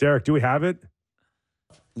was it? Derek, do we have it?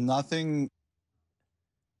 Nothing.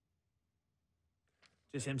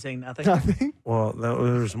 Just him saying nothing? Nothing. Well,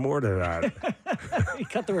 there's more to that. He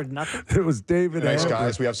cut the word nothing. It was David. Nice, Amber.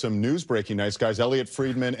 guys. We have some news breaking. Nice, guys. Elliotte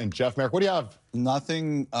Friedman and Jeff Merrick. What do you have?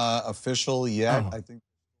 Nothing official yet. I think.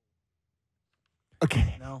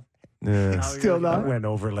 Okay. No. Yeah. Still That not. went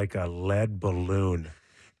over like a lead balloon.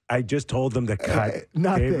 I just told them to cut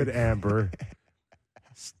nothing. David Amber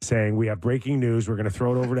saying, we have breaking news. We're going to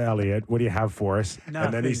throw it over to Elliotte. What do you have for us? And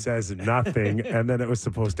then he Nothing. says nothing. And then it was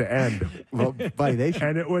supposed to end. Well, buddy, they should.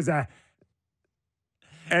 And it was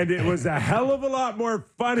a hell of a lot more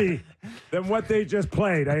funny than what they just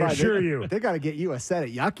played. I assure you. They got to get you a set at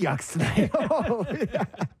Yuck Yucks tonight. Oh, yeah.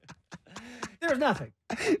 There was nothing.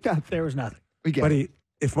 Nothing. There was nothing. We get it. Buddy,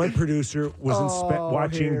 if my producer wasn't here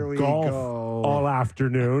watching we golf go. all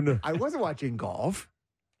afternoon. I wasn't watching golf.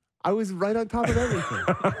 I was right on top of everything.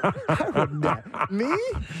 I would not. Me?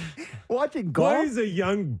 Watching golf? Why is a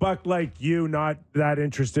young buck like you not that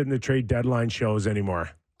interested in the trade deadline shows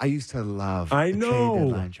anymore? I used to love I the know. trade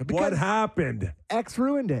deadline show What because happened? X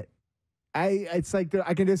ruined it. It's like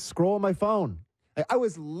I can just scroll on my phone. I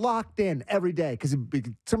was locked in every day because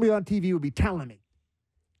somebody on TV would be telling me,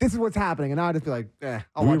 this is what's happening. And I'd just be like,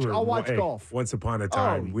 I'll watch golf. Once upon a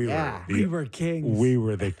time, Oh, we yeah. were We were kings. We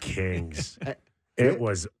were the kings. It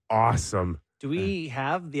was awesome. Do we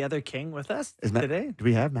have the other king with us Is Mac- today? Do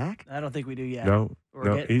we have Mac? I don't think we do yet. No,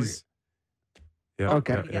 We're he's. Yeah,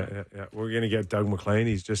 Okay. Yeah. We're going to get Doug MacLean.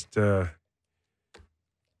 He's just, I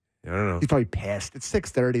don't know. He's probably pissed. It's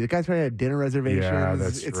 6:30. The guy's probably had dinner reservations. Yeah,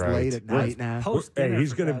 that's it's right. late at night now. Post Hey, dinner,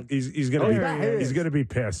 he's for gonna God. he's gonna Oh, be yeah, he he's is. gonna be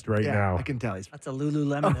pissed right Yeah, now. I can tell he's. That's a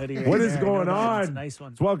Lululemon hoodie. Right What there. is I know going that. It's a on? nice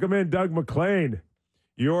one. Let's welcome in Doug MacLean,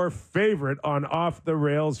 your favorite on Off the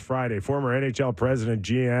Rails Friday, former NHL president,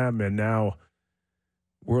 GM, and now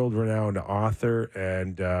world-renowned author.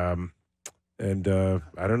 And I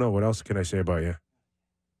don't know, what else can I say about you?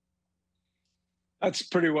 That's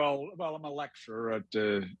pretty well. Well, I'm a lecturer at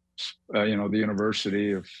the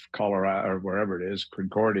University of Colorado or wherever it is,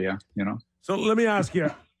 Concordia, So let me ask you,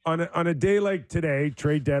 on a day like today,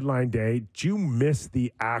 trade deadline day, do you miss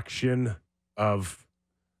the action of,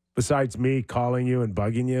 besides me calling you and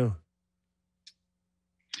bugging you?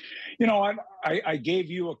 I gave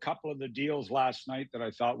you a couple of the deals last night that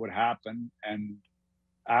I thought would happen. And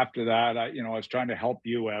after that, I was trying to help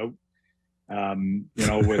you out,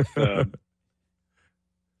 with,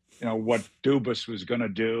 what Dubas was going to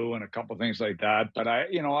do and a couple of things like that. But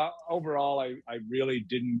overall, I really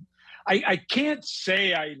didn't. I can't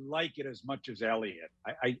say I like it as much as Elliotte.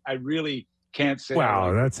 I really can't say.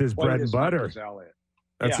 Wow, that's his bread and butter.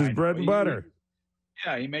 That's his bread and butter.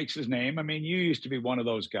 Yeah, he makes his name. I mean, you used to be one of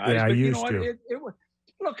those guys. Yeah, but you know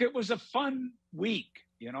what? It was a fun week.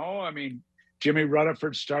 I mean, Jimmy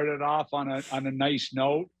Rutherford started off on a nice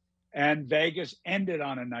note, and Vegas ended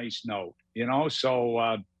on a nice note.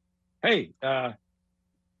 So hey, I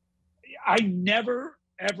never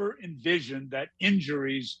ever envisioned that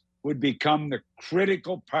injuries would become the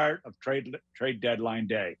critical part of trade deadline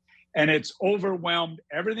day, and it's overwhelmed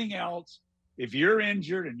everything else. If you're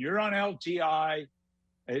injured and you're on LTI,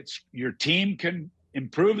 your team can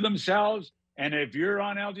improve themselves, and if you're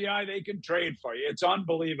on LTI, they can trade for you. It's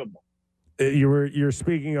unbelievable. You're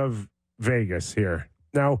speaking of Vegas here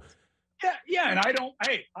now. Yeah, and I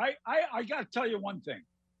got to tell you one thing.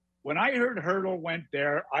 When I heard Hertl went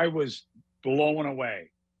there, I was blown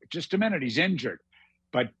away. Just a minute, he's injured,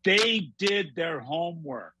 but they did their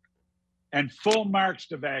homework, and full marks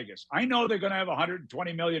to Vegas. I know they're going to have a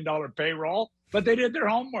 $120 million payroll, but they did their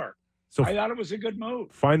homework. So I thought it was a good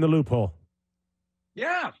move. Find the loophole.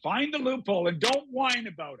 Yeah, find the loophole and don't whine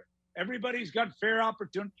about it. Everybody's got fair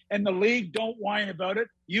opportunity, and the league don't whine about it.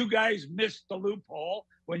 You guys missed the loophole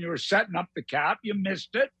when you were setting up the cap. You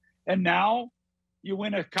missed it, and now you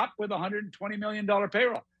win a cup with a $120 million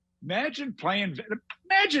payroll. Imagine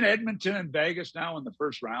Edmonton and Vegas now in the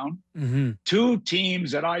first round. Mm-hmm. Two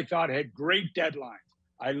teams that I thought had great deadlines.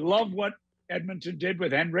 I love what Edmonton did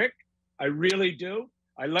with Henrik. I really do.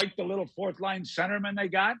 I like the little fourth-line centerman they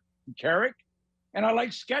got, Carrick. And I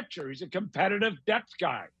like Sketcher. He's a competitive depth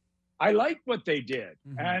guy. I like what they did.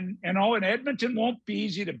 Mm-hmm. And Edmonton won't be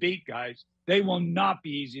easy to beat, guys. They will not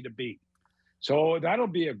be easy to beat. So that'll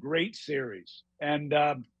be a great series. And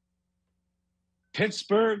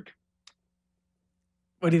Pittsburgh,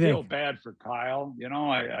 what do you think? I feel bad for Kyle.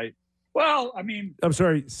 I'm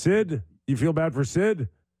sorry, Sid. You feel bad for Sid?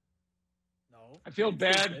 No. I feel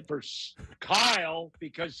bad for Kyle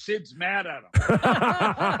because Sid's mad at him.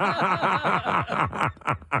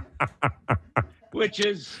 Which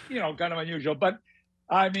is, kind of unusual. But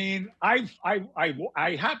I mean, I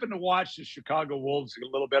happened to watch the Chicago Wolves a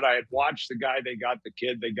little bit. I had watched the guy the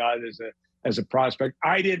kid they got as a prospect.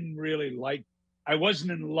 I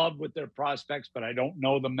wasn't in love with their prospects, but I don't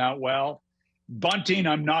know them that well. Bunting,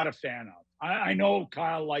 I'm not a fan of. I know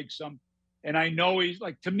Kyle likes him, and I know he's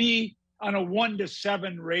to me, on a 1 to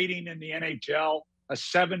 7 rating in the NHL, a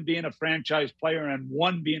 7 being a franchise player and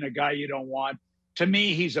 1 being a guy you don't want. To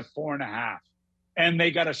me, he's a 4.5. And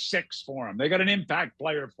they got a 6 for him. They got an impact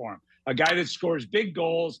player for him. A guy that scores big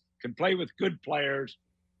goals, can play with good players.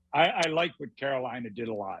 I like what Carolina did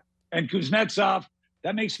a lot. And Kuznetsov,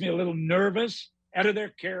 that makes me a little nervous, out of their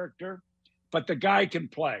character, but the guy can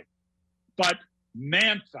play. But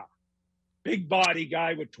Mantha, big body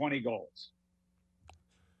guy with 20 goals.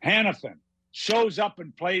 Hanifin shows up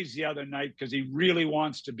and plays the other night because he really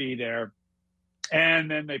wants to be there.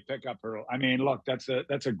 And then they pick up Hertl. I mean, look, that's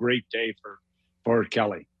a great day for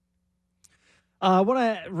Kelly. I want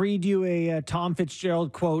to read you a Tom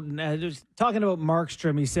Fitzgerald quote. And just talking about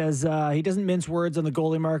Markstrom, he says he doesn't mince words on the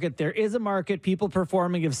goalie market. There is a market. People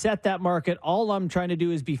performing have set that market. All I'm trying to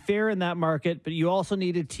do is be fair in that market. But you also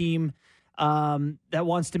need a team that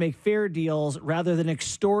wants to make fair deals rather than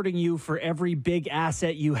extorting you for every big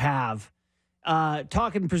asset you have.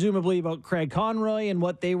 Talking presumably about Craig Conroy and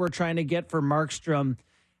what they were trying to get for Markstrom.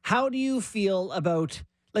 How do you feel about...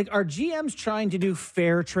 are GMs trying to do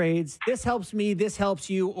fair trades? This helps me, this helps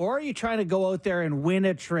you. Or are you trying to go out there and win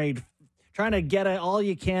a trade, trying to get all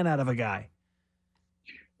you can out of a guy?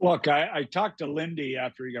 Look, I talked to Lindy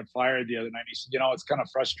after he got fired the other night. He said, it's kind of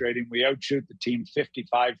frustrating. We outshoot the team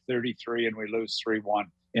 55-33 and we lose 3-1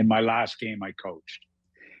 in my last game I coached.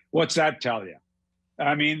 What's that tell you?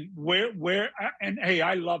 I mean, and hey,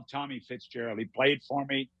 I love Tommy Fitzgerald. He played for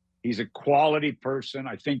me. He's a quality person.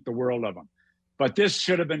 I think the world of him. But this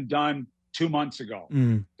should have been done 2 months ago.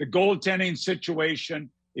 Mm. The goaltending situation,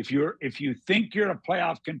 if you think you're a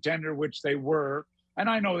playoff contender, which they were, and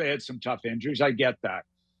I know they had some tough injuries, I get that.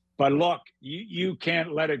 But look, you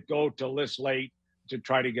can't let it go till this late. to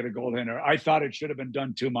try to get a goaltender. I thought it should have been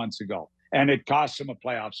done 2 months ago, and it cost him a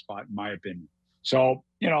playoff spot, in my opinion. So,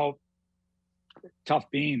 tough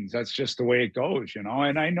beans. That's just the way it goes, And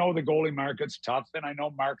I know the goalie market's tough, and I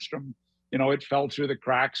know Markstrom, it fell through the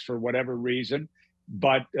cracks for whatever reason.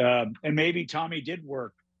 But and maybe Tommy did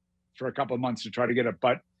work for a couple of months to try to get it,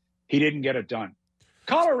 but he didn't get it done.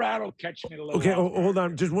 Colorado catch me a little. Okay, hold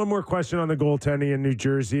on. Just one more question on the goaltending in New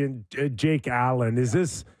Jersey and Jake Allen. Is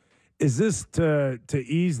this to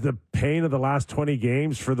ease the pain of the last 20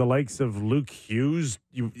 games for the likes of Luke Hughes?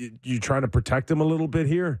 You trying to protect him a little bit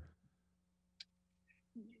here?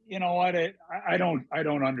 You know what? I don't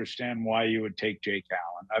understand why you would take Jake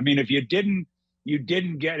Allen. I mean, if you didn't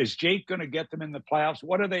get, is Jake going to get them in the playoffs?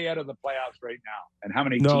 What are they out of the playoffs right now? And how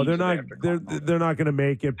many? No, teams they're not. They're not going to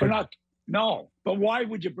make it. They're not. No, but why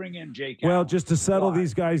would you bring in Jake Allen? Well, just to settle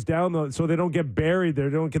these guys down, though, so they don't get buried. They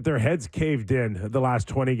don't get their heads caved in the last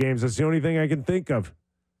 20 games. That's the only thing I can think of.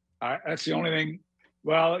 That's the only thing.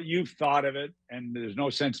 Well, you've thought of it, and there's no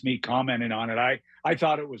sense me commenting on it. I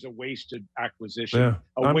thought it was a wasted acquisition,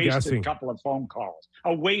 a wasted couple of phone calls,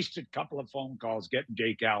 getting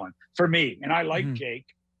Jake Allen for me. And I like Jake,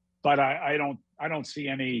 but I don't see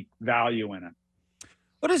any value in it.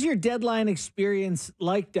 What is your deadline experience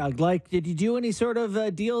like, Doug? Like, did you do any sort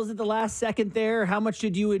of deals at the last second there? How much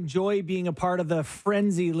did you enjoy being a part of the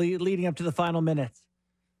frenzy leading up to the final minutes?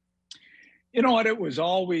 You know what? It was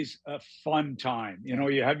always a fun time.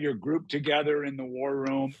 You have your group together in the war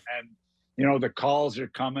room, and the calls are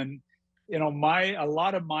coming. A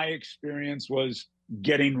lot of my experience was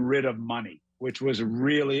getting rid of money, which was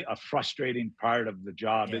really a frustrating part of the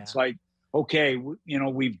job. Yeah. It's like, okay,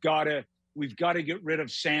 we've got to get rid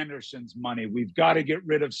of Sanderson's money. We've got to get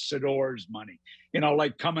rid of Sador's money.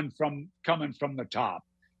 Like coming from the top,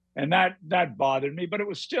 and that bothered me. But it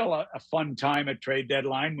was still a fun time at trade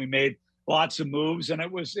deadline. We made lots of moves, and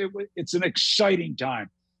it's an exciting time.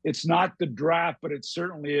 It's not the draft, but it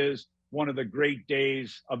certainly is one of the great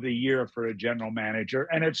days of the year for a general manager.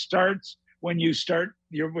 And it starts when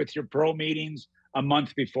you're with your pro meetings a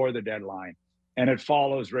month before the deadline, and it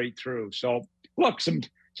follows right through. So look, some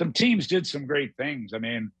teams did some great things. I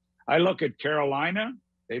mean, I look at Carolina,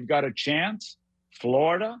 they've got a chance.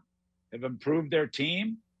 Florida have improved their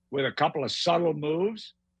team with a couple of subtle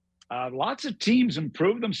moves. Lots of teams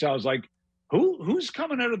improved themselves. Like, who's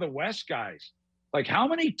coming out of the West, guys? Like, how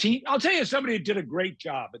many teams? I'll tell you, somebody who did a great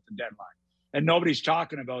job at the deadline, and nobody's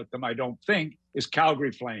talking about them, I don't think, is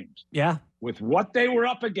Calgary Flames. Yeah. With what they were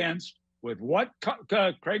up against, with what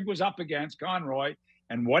Craig was up against, Conroy,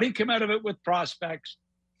 and what he came out of it with prospects,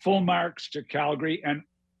 full marks to Calgary. And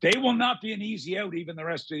they will not be an easy out even the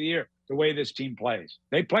rest of the year, the way this team plays.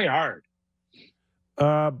 They play hard.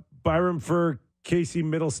 Byram for Casey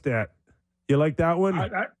Middlestat. You like that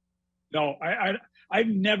one? No, I've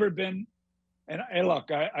never been. And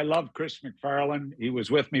I love Chris McFarland. He was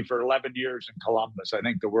with me for 11 years in Columbus. I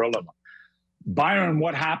think the world of him. Byron,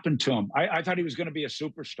 what happened to him? I thought he was going to be a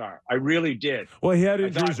superstar. I really did. Well, he had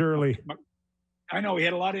injuries early. I know he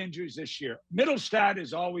had a lot of injuries this year. Middlestat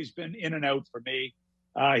has always been in and out for me.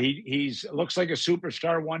 He's looks like a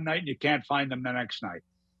superstar one night, and you can't find him the next night.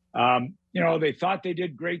 They thought they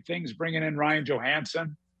did great things bringing in Ryan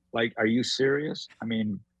Johansson. Like, are you serious? I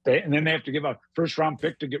mean, and then they have to give a first-round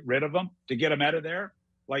pick to get rid of him, to get him out of there.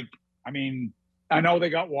 Like, I mean, I know they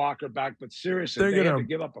got Walker back, but seriously, they have to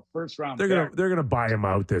give up a first-round pick. They're gonna buy him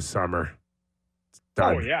out this summer.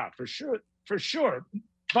 Oh yeah, for sure.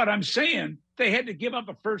 But I'm saying they had to give up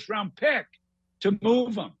a first-round pick to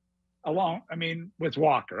move him along. I mean, with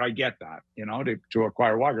Walker, I get that, to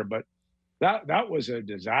acquire Walker, but that was a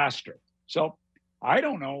disaster. So I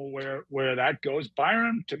don't know where that goes.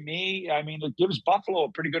 Byron, to me, I mean, it gives Buffalo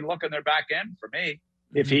a pretty good look in their back end for me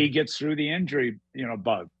if he gets through the injury,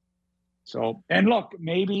 bug. So, and look,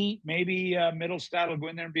 maybe Middlestat will go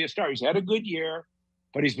in there and be a star. He's had a good year,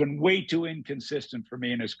 but he's been way too inconsistent for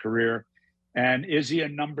me in his career. And is he a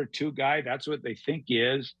number 2 guy? That's what they think he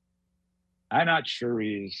is. I'm not sure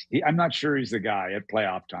he's the guy at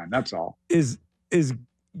playoff time. That's all. Is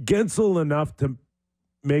Gensel enough to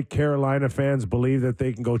make Carolina fans believe that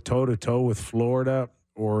they can go toe-to-toe with Florida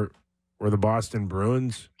or the Boston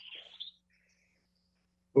Bruins?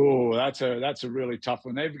 Oh, that's a really tough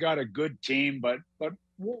one. They've got a good team, but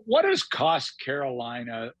what has cost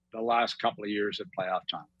Carolina the last couple of years at playoff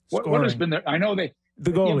time? What has been there? I know the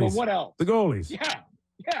goalies. Yeah, but what else? The goalies.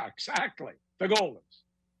 Yeah, exactly. The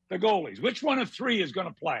goalies. Which one of 3 is going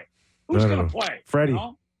to play? Who's going to play? Freddie.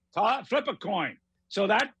 Flip a coin. So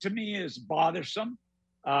that to me is bothersome.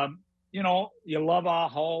 You love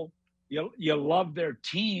Aho. You love their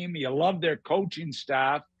team. You love their coaching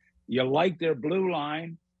staff. You like their blue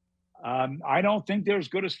line. I don't think they're as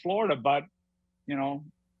good as Florida, but, you know,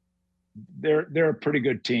 they're a pretty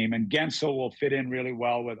good team. And Gensel will fit in really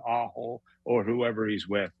well with Aho or whoever he's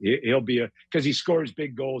with. He'll be because he scores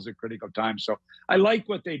big goals at critical times. So I like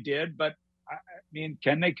what they did, but I mean,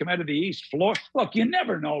 can they come out of the East? Look, you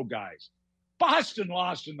never know, guys. Boston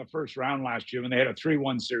lost in the first round last year when they had a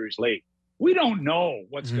 3-1 series lead. We don't know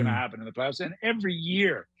what's going to happen in the playoffs. And every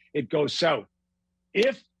year it goes south.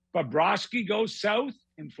 If Bobrovsky goes south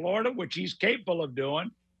in Florida, which he's capable of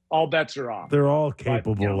doing, all bets are off. They're all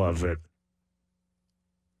capable of it.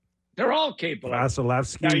 They're all capable.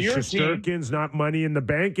 Vasilevsky, Shesterkin's not money in the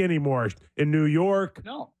bank anymore in New York.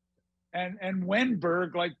 No. And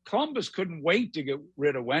Wenberg, like Columbus couldn't wait to get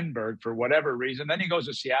rid of Wenberg for whatever reason. Then he goes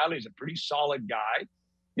to Seattle. He's a pretty solid guy.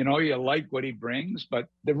 You know, you like what he brings. But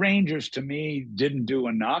the Rangers, to me, didn't do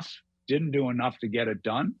enough to get it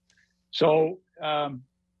done. So, but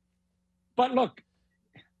look,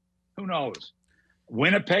 who knows?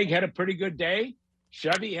 Winnipeg had a pretty good day.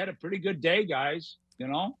 Chevy had a pretty good day, guys. You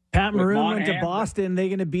know, Pat Maroon went to Boston. They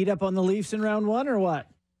going to beat up on the Leafs in round 1 or what?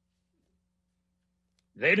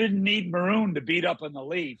 They didn't need Maroon to beat up on the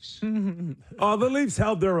Leafs. Oh, the Leafs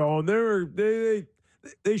held their own. They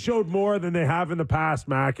showed more than they have in the past,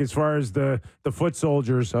 Mac, as far as the foot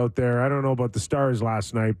soldiers out there. I don't know about the Stars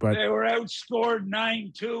last night, but they were outscored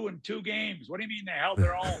 9-2 in 2 games. What do you mean they held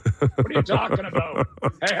their own? What are you talking about?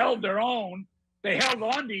 They held their own. They held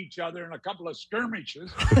on to each other in a couple of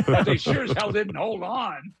skirmishes, but they sure as hell didn't hold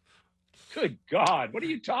on. Good God, what are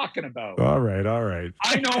you talking about? All right.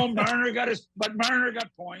 I know Marner got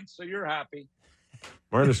points, so you're happy.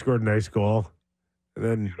 Marner scored a nice goal, and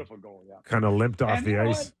then beautiful goal, yeah. Kind of limped off the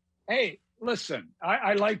ice. Hey, listen,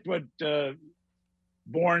 I liked what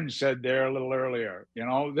Bourne said there a little earlier. You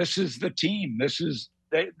know, this is the team. This is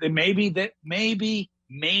they maybe with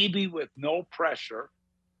no pressure.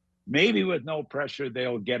 Maybe with no pressure,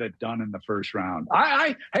 they'll get it done in the first round.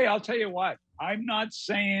 Hey, I'll tell you what. I'm not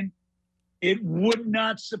saying it would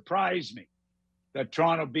not surprise me that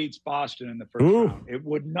Toronto beats Boston in the first round. It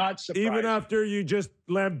would not surprise me. Even after you just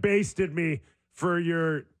lambasted me for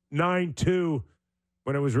your 9-2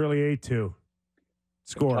 when it was really 8-2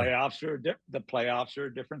 score. The playoffs are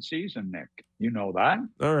a different season, Nick. You know that.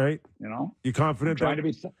 All right. You know. You confident I'm trying to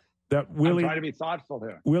be thoughtful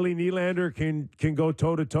here. Willie Nylander can go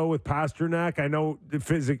toe-to-toe with Pasternak. I know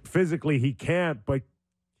physically he can't, but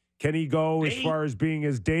can he go as far as being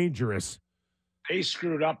as dangerous? They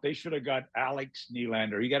screwed up. They should have got Alex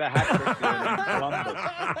Nylander. He got a hat trick there in Columbus.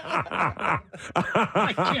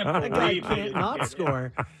 I can't believe he can't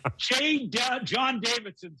score. John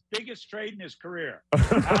Davidson's biggest trade in his career.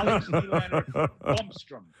 Alex Nylander,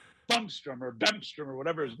 Bumstrom or Bemstrom or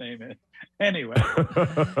whatever his name is. Anyway.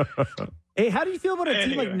 Hey, how do you feel about a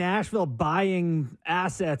team like Nashville buying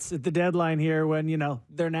assets at the deadline here when, you know,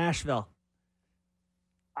 they're Nashville?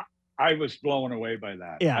 I was blown away by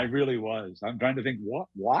that. Yeah. I really was. I'm trying to think,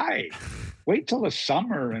 why? Wait till the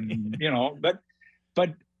summer and, you know, but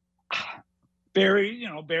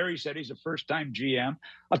Barry said he's a first-time GM.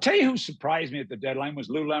 I'll tell you who surprised me at the deadline was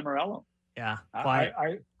Lou Lamoriello. Yeah, quiet.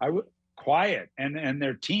 Quiet. And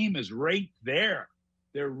their team is right there.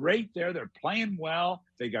 They're right there. They're playing well.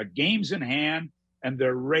 They got games in hand, and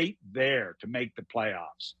they're right there to make the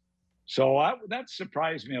playoffs. So that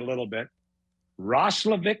surprised me a little bit.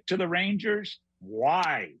 Roslovic to the Rangers?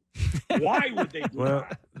 Why? Why would they do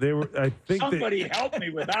that? They were. I think somebody help me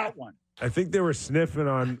with that one. I think they were sniffing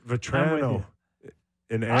on Vetrano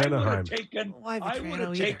in Anaheim. I would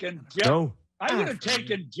have taken Jeff. No. I would have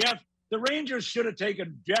taken Jeff. The Rangers should have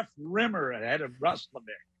taken Jeff Rimmer ahead of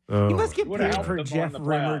Roslovic. He must get paid for Jeff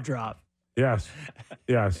Rimmer drop. Yes.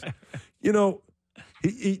 You know,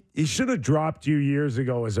 he should have dropped you years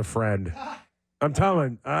ago as a friend. I'm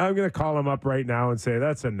going to call him up right now and say,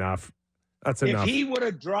 that's enough. That's enough. If he would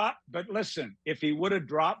have dropped, but listen, if he would have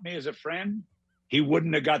dropped me as a friend, he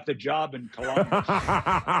wouldn't have got the job in Columbus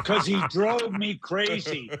because he drove me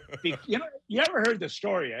crazy. You know, you ever heard the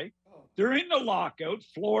story, eh? During the lockout,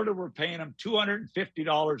 Florida were paying him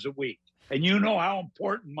 $250 a week. And you know how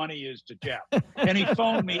important money is to Jeff. And he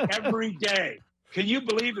phoned me every day. Can you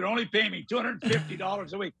believe they're only paying me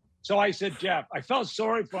 $250 a week? So I said, Jeff, I felt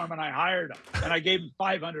sorry for him and I hired him. And I gave him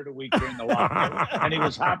 $500 a week during the lockout. And he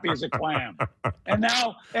was happy as a clam. And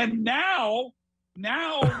now they're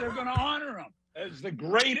going to honor him as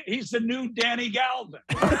he's the new Danny Galvin.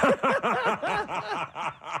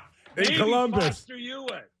 In Columbus.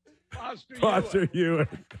 Foster Hewitt.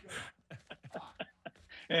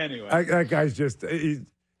 Anyway. That guy's just, he's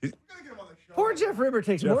Poor Jeff Rimmer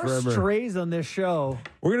takes more strays on this show.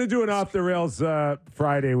 We're going to do an off the rails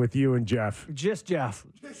Friday with you and Jeff. Just Jeff.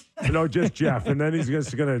 No, just Jeff. And then he's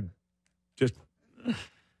just going to just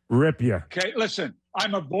rip you. Okay, listen,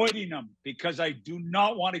 I'm avoiding him because I do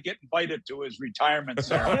not want to get invited to his retirement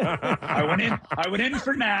ceremony. I went in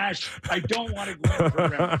for Nash. I don't want to go in for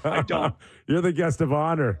Rimmer. I don't. You're the guest of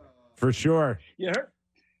honor, for sure. Yeah.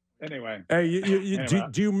 Anyway. Hey, Anyway.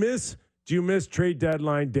 do you miss trade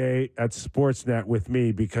deadline day at Sportsnet with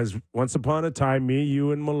me? Because once upon a time, me,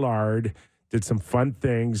 you, and Millard did some fun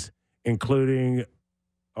things, including.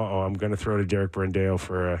 I'm going to throw to Derek Brandeo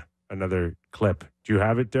for another clip. Do you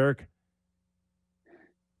have it, Derek?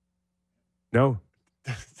 No?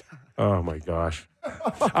 Oh my gosh.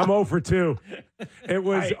 I'm 0 for 2. It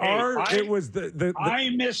was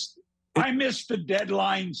I missed the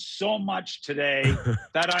deadline so much today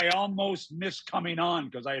that I almost missed coming on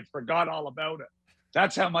because I had forgot all about it.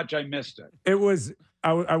 That's how much I missed it. It was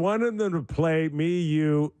I wanted them to play me,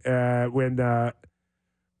 you, when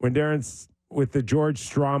Darren's with the George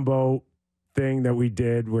Strombo thing that we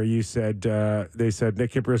did where you said they said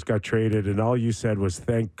Nick Kypreos got traded and all you said was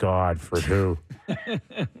thank God for who.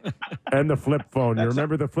 And the flip phone. You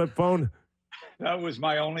remember the flip phone? That was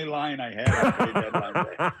my only line I had on trade deadline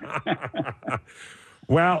day.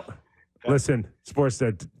 Well, listen,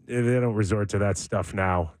 Sportsnet, they don't resort to that stuff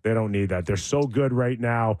now. They don't need that. They're so good right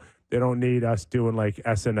now. They don't need us doing like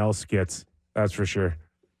SNL skits. That's for sure.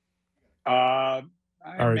 I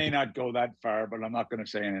may not go that far, but I'm not going to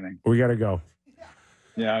say anything. We got to go.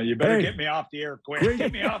 Yeah, you better get me off the air quick.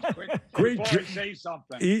 Get me off quick before I say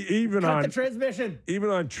something. Cut the transmission. Even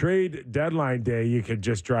on trade deadline day, you could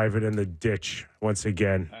just drive it in the ditch once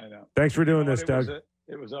again. I know. Thanks for doing this, Doug.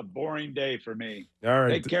 It was a boring day for me. All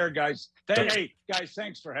right. Take care, guys. Hey, guys,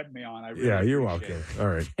 thanks for having me on. I really you're appreciate welcome. it. All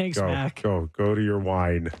right. Thanks, Mac. Go to your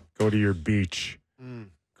wine. Go to your beach.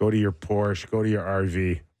 Go to your Porsche. Go to your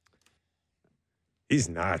RV. He's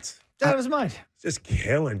nuts. That was mine. Just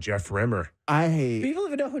killing Jeff Rimmer. People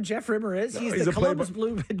even know who Jeff Rimmer is. He's the Columbus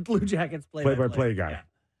Blue Jackets play-by-play guy.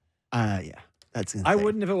 Yeah. That's insane. I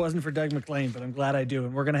wouldn't if it wasn't for Doug MacLean, but I'm glad I do.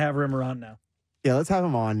 And we're going to have Rimmer on now. Yeah, let's have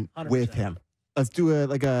him on 100%. with him. Let's do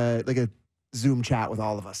a Zoom chat with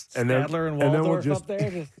all of us. And then, Stadler and then Waldorf we'll up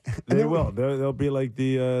there. They will. They'll be like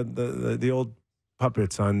the old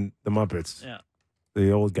puppets on the Muppets. Yeah.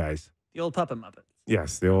 The old guys. The old puppet Muppet.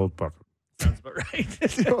 Yes, the old puppet. Sounds about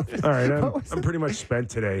right. All right, I'm pretty much spent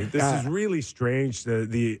today. This is really strange.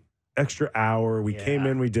 The extra hour we came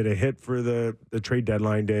in, we did a hit for the trade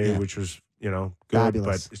deadline day, which was good.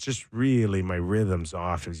 Fabulous. But it's just really my rhythm's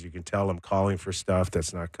off. As you can tell, I'm calling for stuff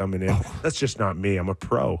that's not coming in. That's just not me. I'm a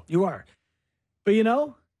pro. You are. But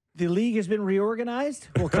the league has been reorganized.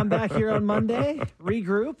 We'll come back here on Monday,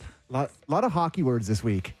 regroup. A lot of hockey words this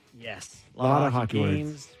week. Yes. A lot of hockey games,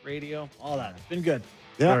 words. radio, all that. It's been good.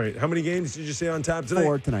 Yeah. All right. How many games did you say on tap tonight?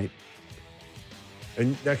 4 tonight.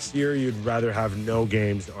 And next year, you'd rather have no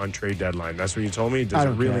games on trade deadline. That's what you told me. It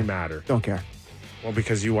doesn't really matter. Don't care. Well,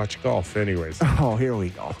 because you watch golf anyways. Oh, here we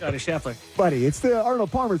go. Scotty Scheffler. Buddy, it's the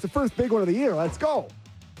Arnold Palmer. It's the first big one of the year. Let's go.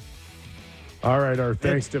 All right. Our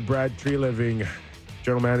thanks to Brad Treliving,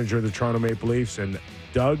 General Manager of the Toronto Maple Leafs, and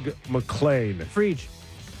Doug MacLean. Frege.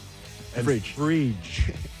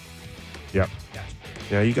 Frege. Yep.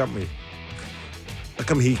 Yeah, you got me. How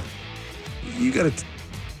come you got to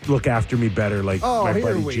look after me better like my buddy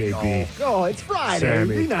JB. Oh, it's Friday.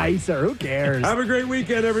 Sammy. Be nicer. Who cares? Have a great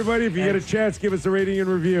weekend, everybody. If you get a chance, give us a rating and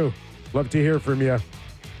review. Love to hear from you.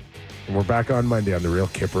 And we're back on Monday on The Real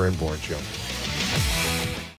Kyper and Bourne Show.